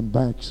and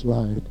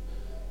backslide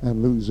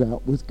and lose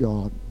out with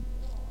God.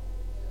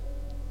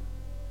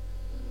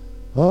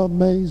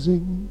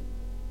 Amazing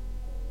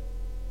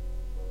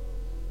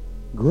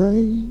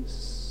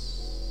grace,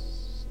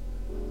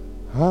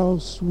 how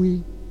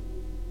sweet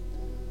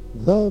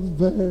the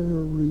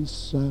very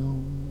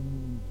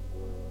sound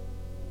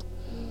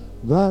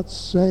that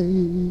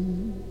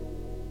saved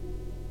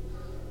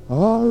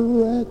a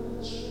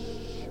wretch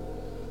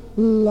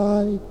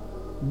like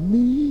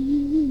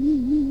me.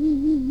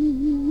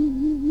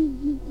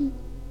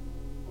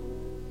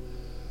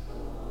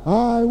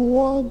 I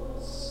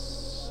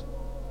once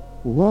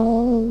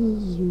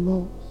was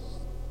lost,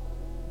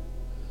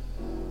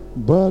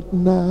 but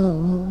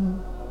now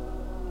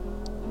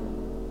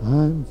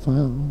I'm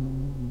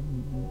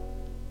found.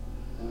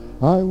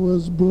 I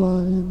was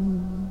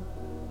blind,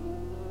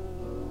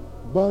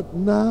 but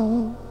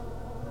now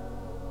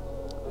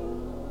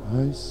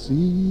I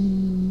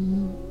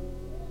see.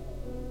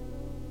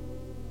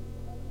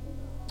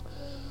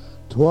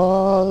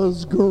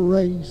 'Twas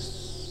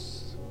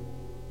grace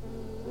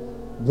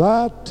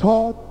that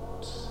taught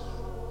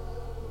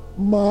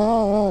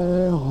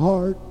my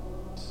heart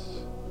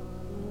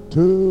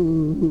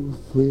to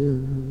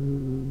fear,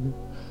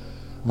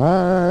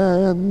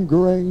 and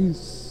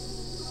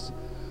grace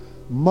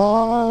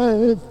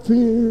my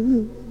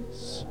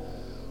fears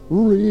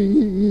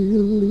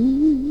relieved.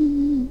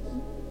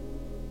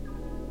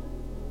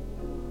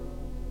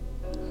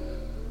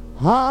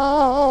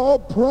 How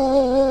precious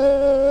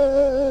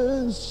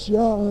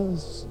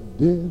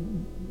did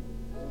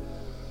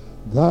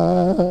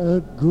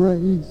that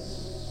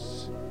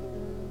grace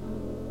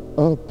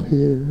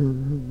appear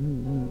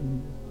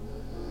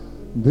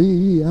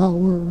the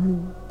hour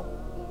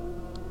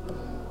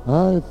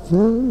I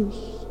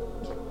first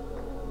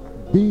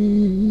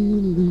believed.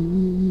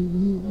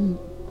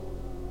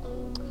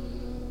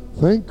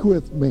 Think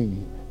with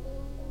me,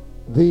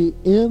 the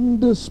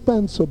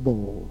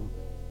indispensable,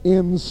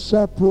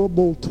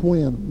 inseparable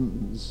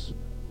twins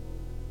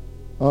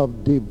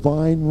of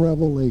divine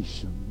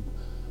revelation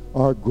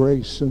are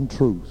grace and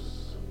truth.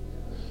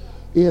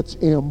 It's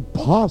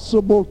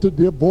impossible to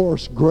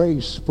divorce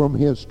grace from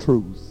his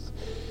truth.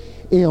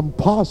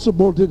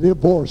 Impossible to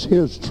divorce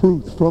his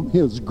truth from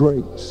his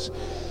grace.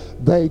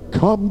 They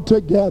come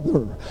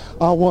together.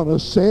 I want to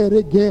say it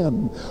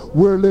again.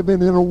 We're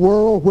living in a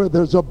world where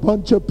there's a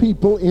bunch of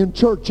people in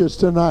churches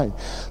tonight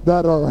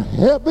that are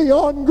heavy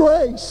on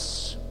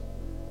grace,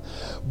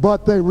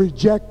 but they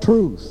reject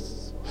truth.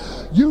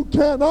 You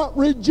cannot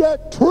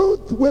reject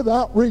truth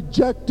without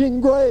rejecting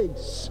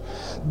grace.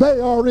 They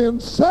are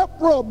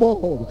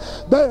inseparable.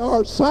 They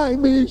are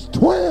Siamese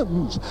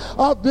twins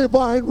of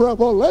divine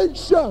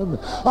revelation,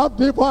 of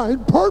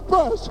divine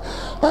purpose,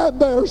 and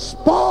they're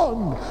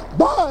spawned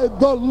by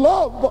the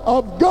love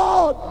of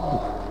God.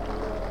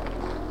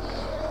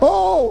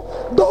 Oh,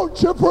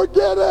 don't you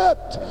forget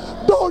it.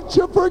 Don't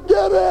you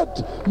forget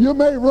it. You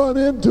may run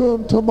into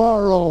them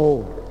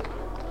tomorrow.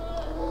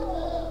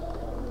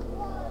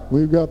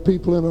 We've got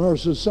people in our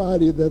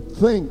society that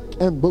think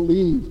and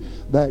believe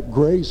that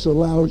grace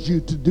allows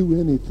you to do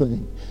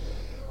anything.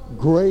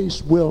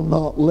 Grace will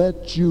not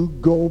let you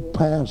go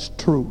past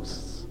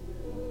truth.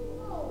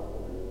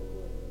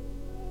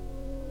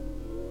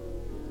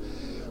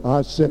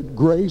 I said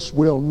grace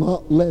will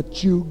not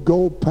let you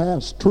go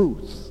past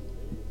truth.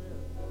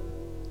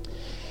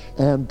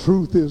 And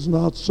truth is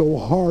not so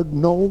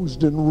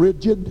hard-nosed and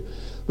rigid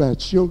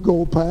that she'll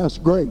go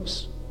past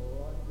grace.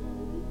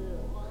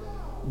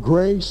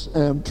 Grace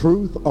and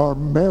truth are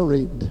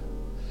married,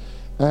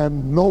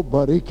 and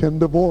nobody can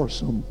divorce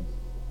them.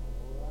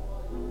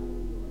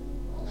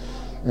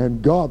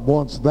 And God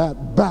wants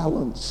that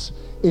balance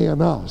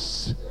in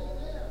us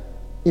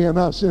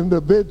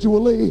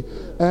individually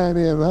and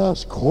in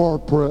us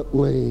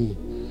corporately.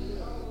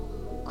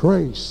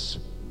 Grace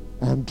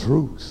and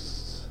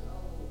truth.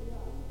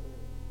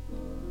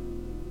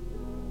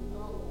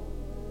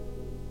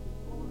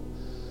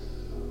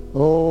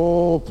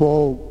 Oh,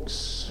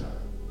 folks,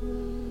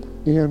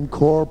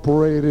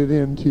 Incorporate it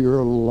into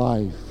your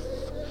life.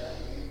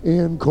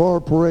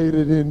 Incorporate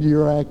it into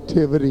your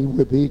activity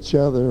with each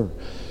other.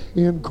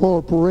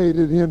 Incorporate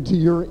it into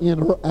your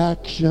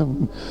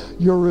interaction,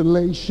 your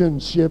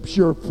relationships,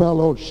 your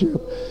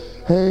fellowship.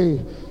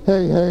 Hey,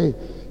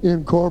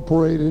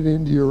 incorporate it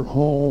into your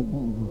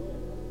home.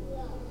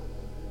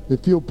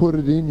 If you'll put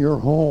it in your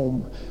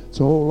home, it's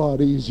a whole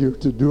lot easier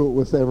to do it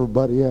with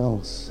everybody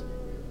else.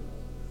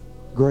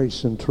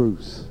 Grace and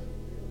truth.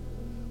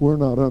 We're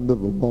not under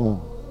the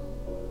law.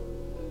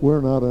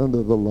 We're not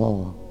under the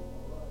law.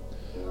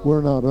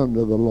 We're not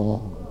under the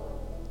law.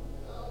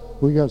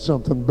 We got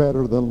something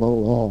better than the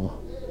law.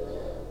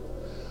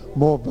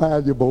 More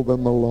valuable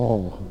than the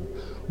law.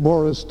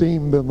 More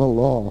esteemed than the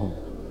law.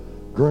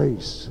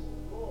 Grace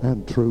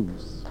and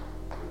truth.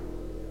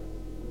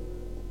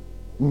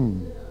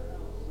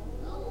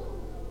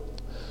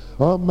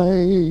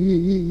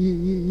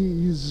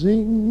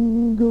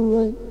 Amazing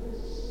grace,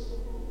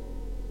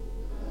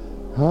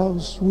 how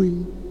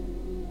sweet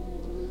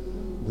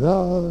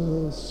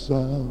the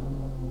sound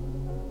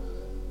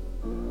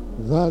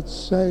that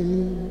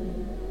saved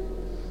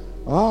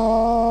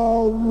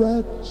a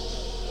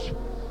wretch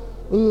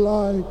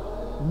like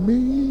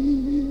me.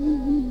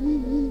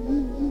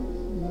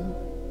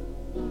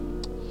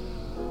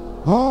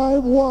 I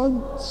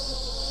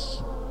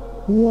once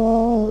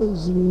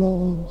was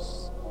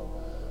lost,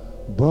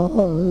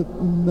 but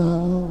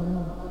now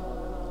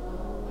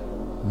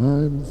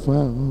I'm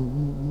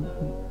found.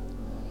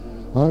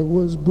 I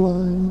was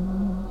blind,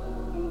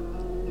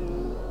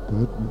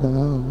 but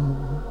now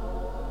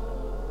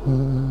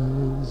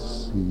I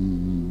see.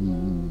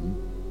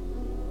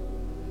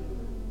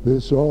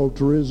 This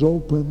altar is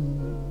open.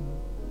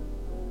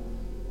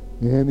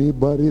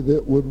 Anybody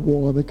that would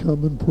want to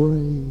come and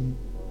pray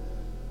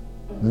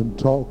and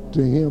talk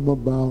to him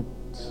about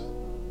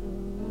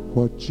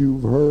what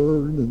you've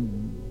heard and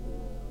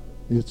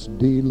its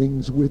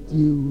dealings with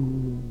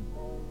you.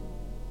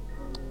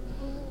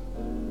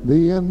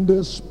 The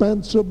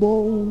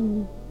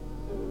indispensable,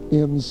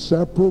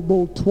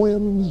 inseparable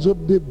twins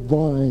of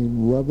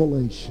divine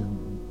revelation.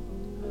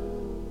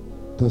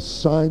 The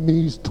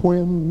Siamese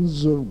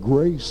twins of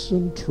grace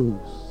and truth.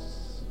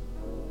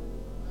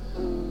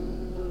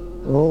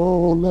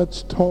 Oh,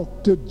 let's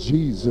talk to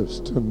Jesus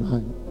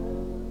tonight.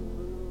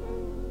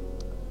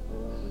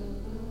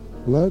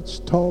 Let's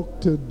talk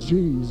to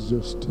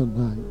Jesus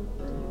tonight.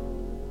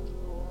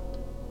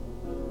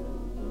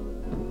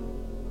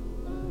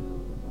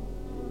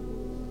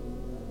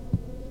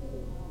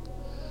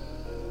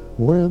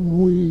 When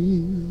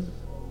we've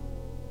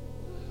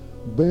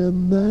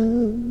been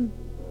there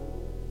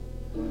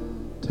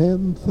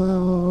 10,000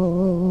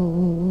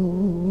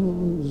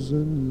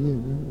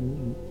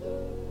 years,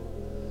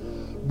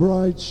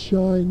 bright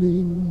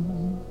shining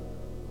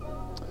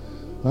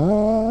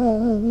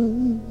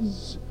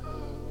as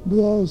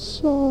the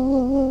sun,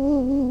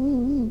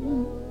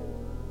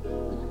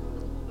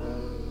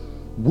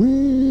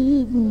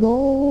 we've no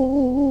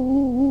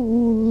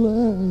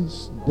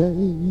less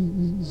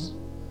days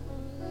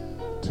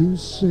to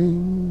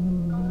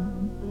sing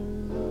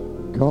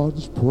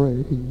God's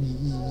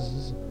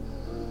praise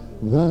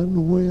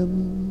than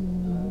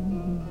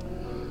when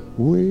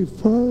we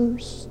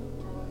first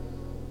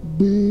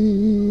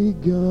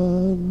begun.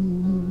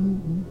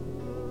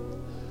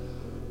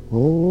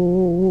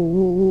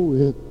 Oh,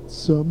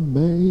 it's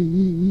amazing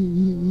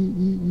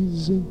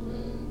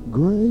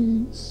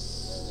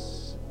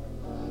grace,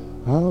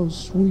 how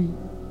sweet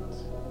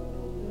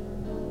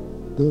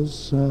the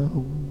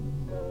sound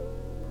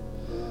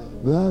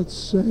that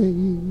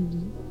saved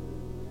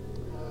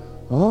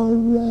a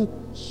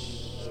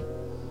wretch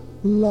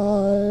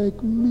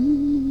like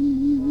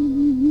me.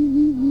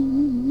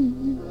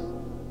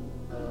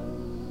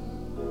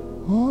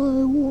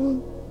 I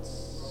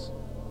once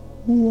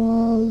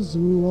was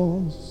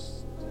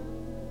lost,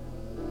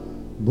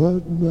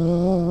 but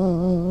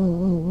now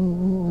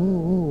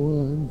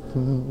I'm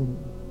found.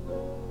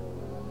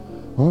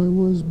 I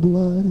was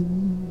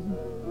blind,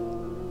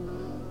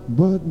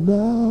 but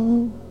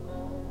now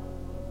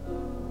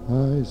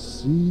I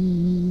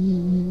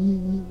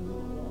see.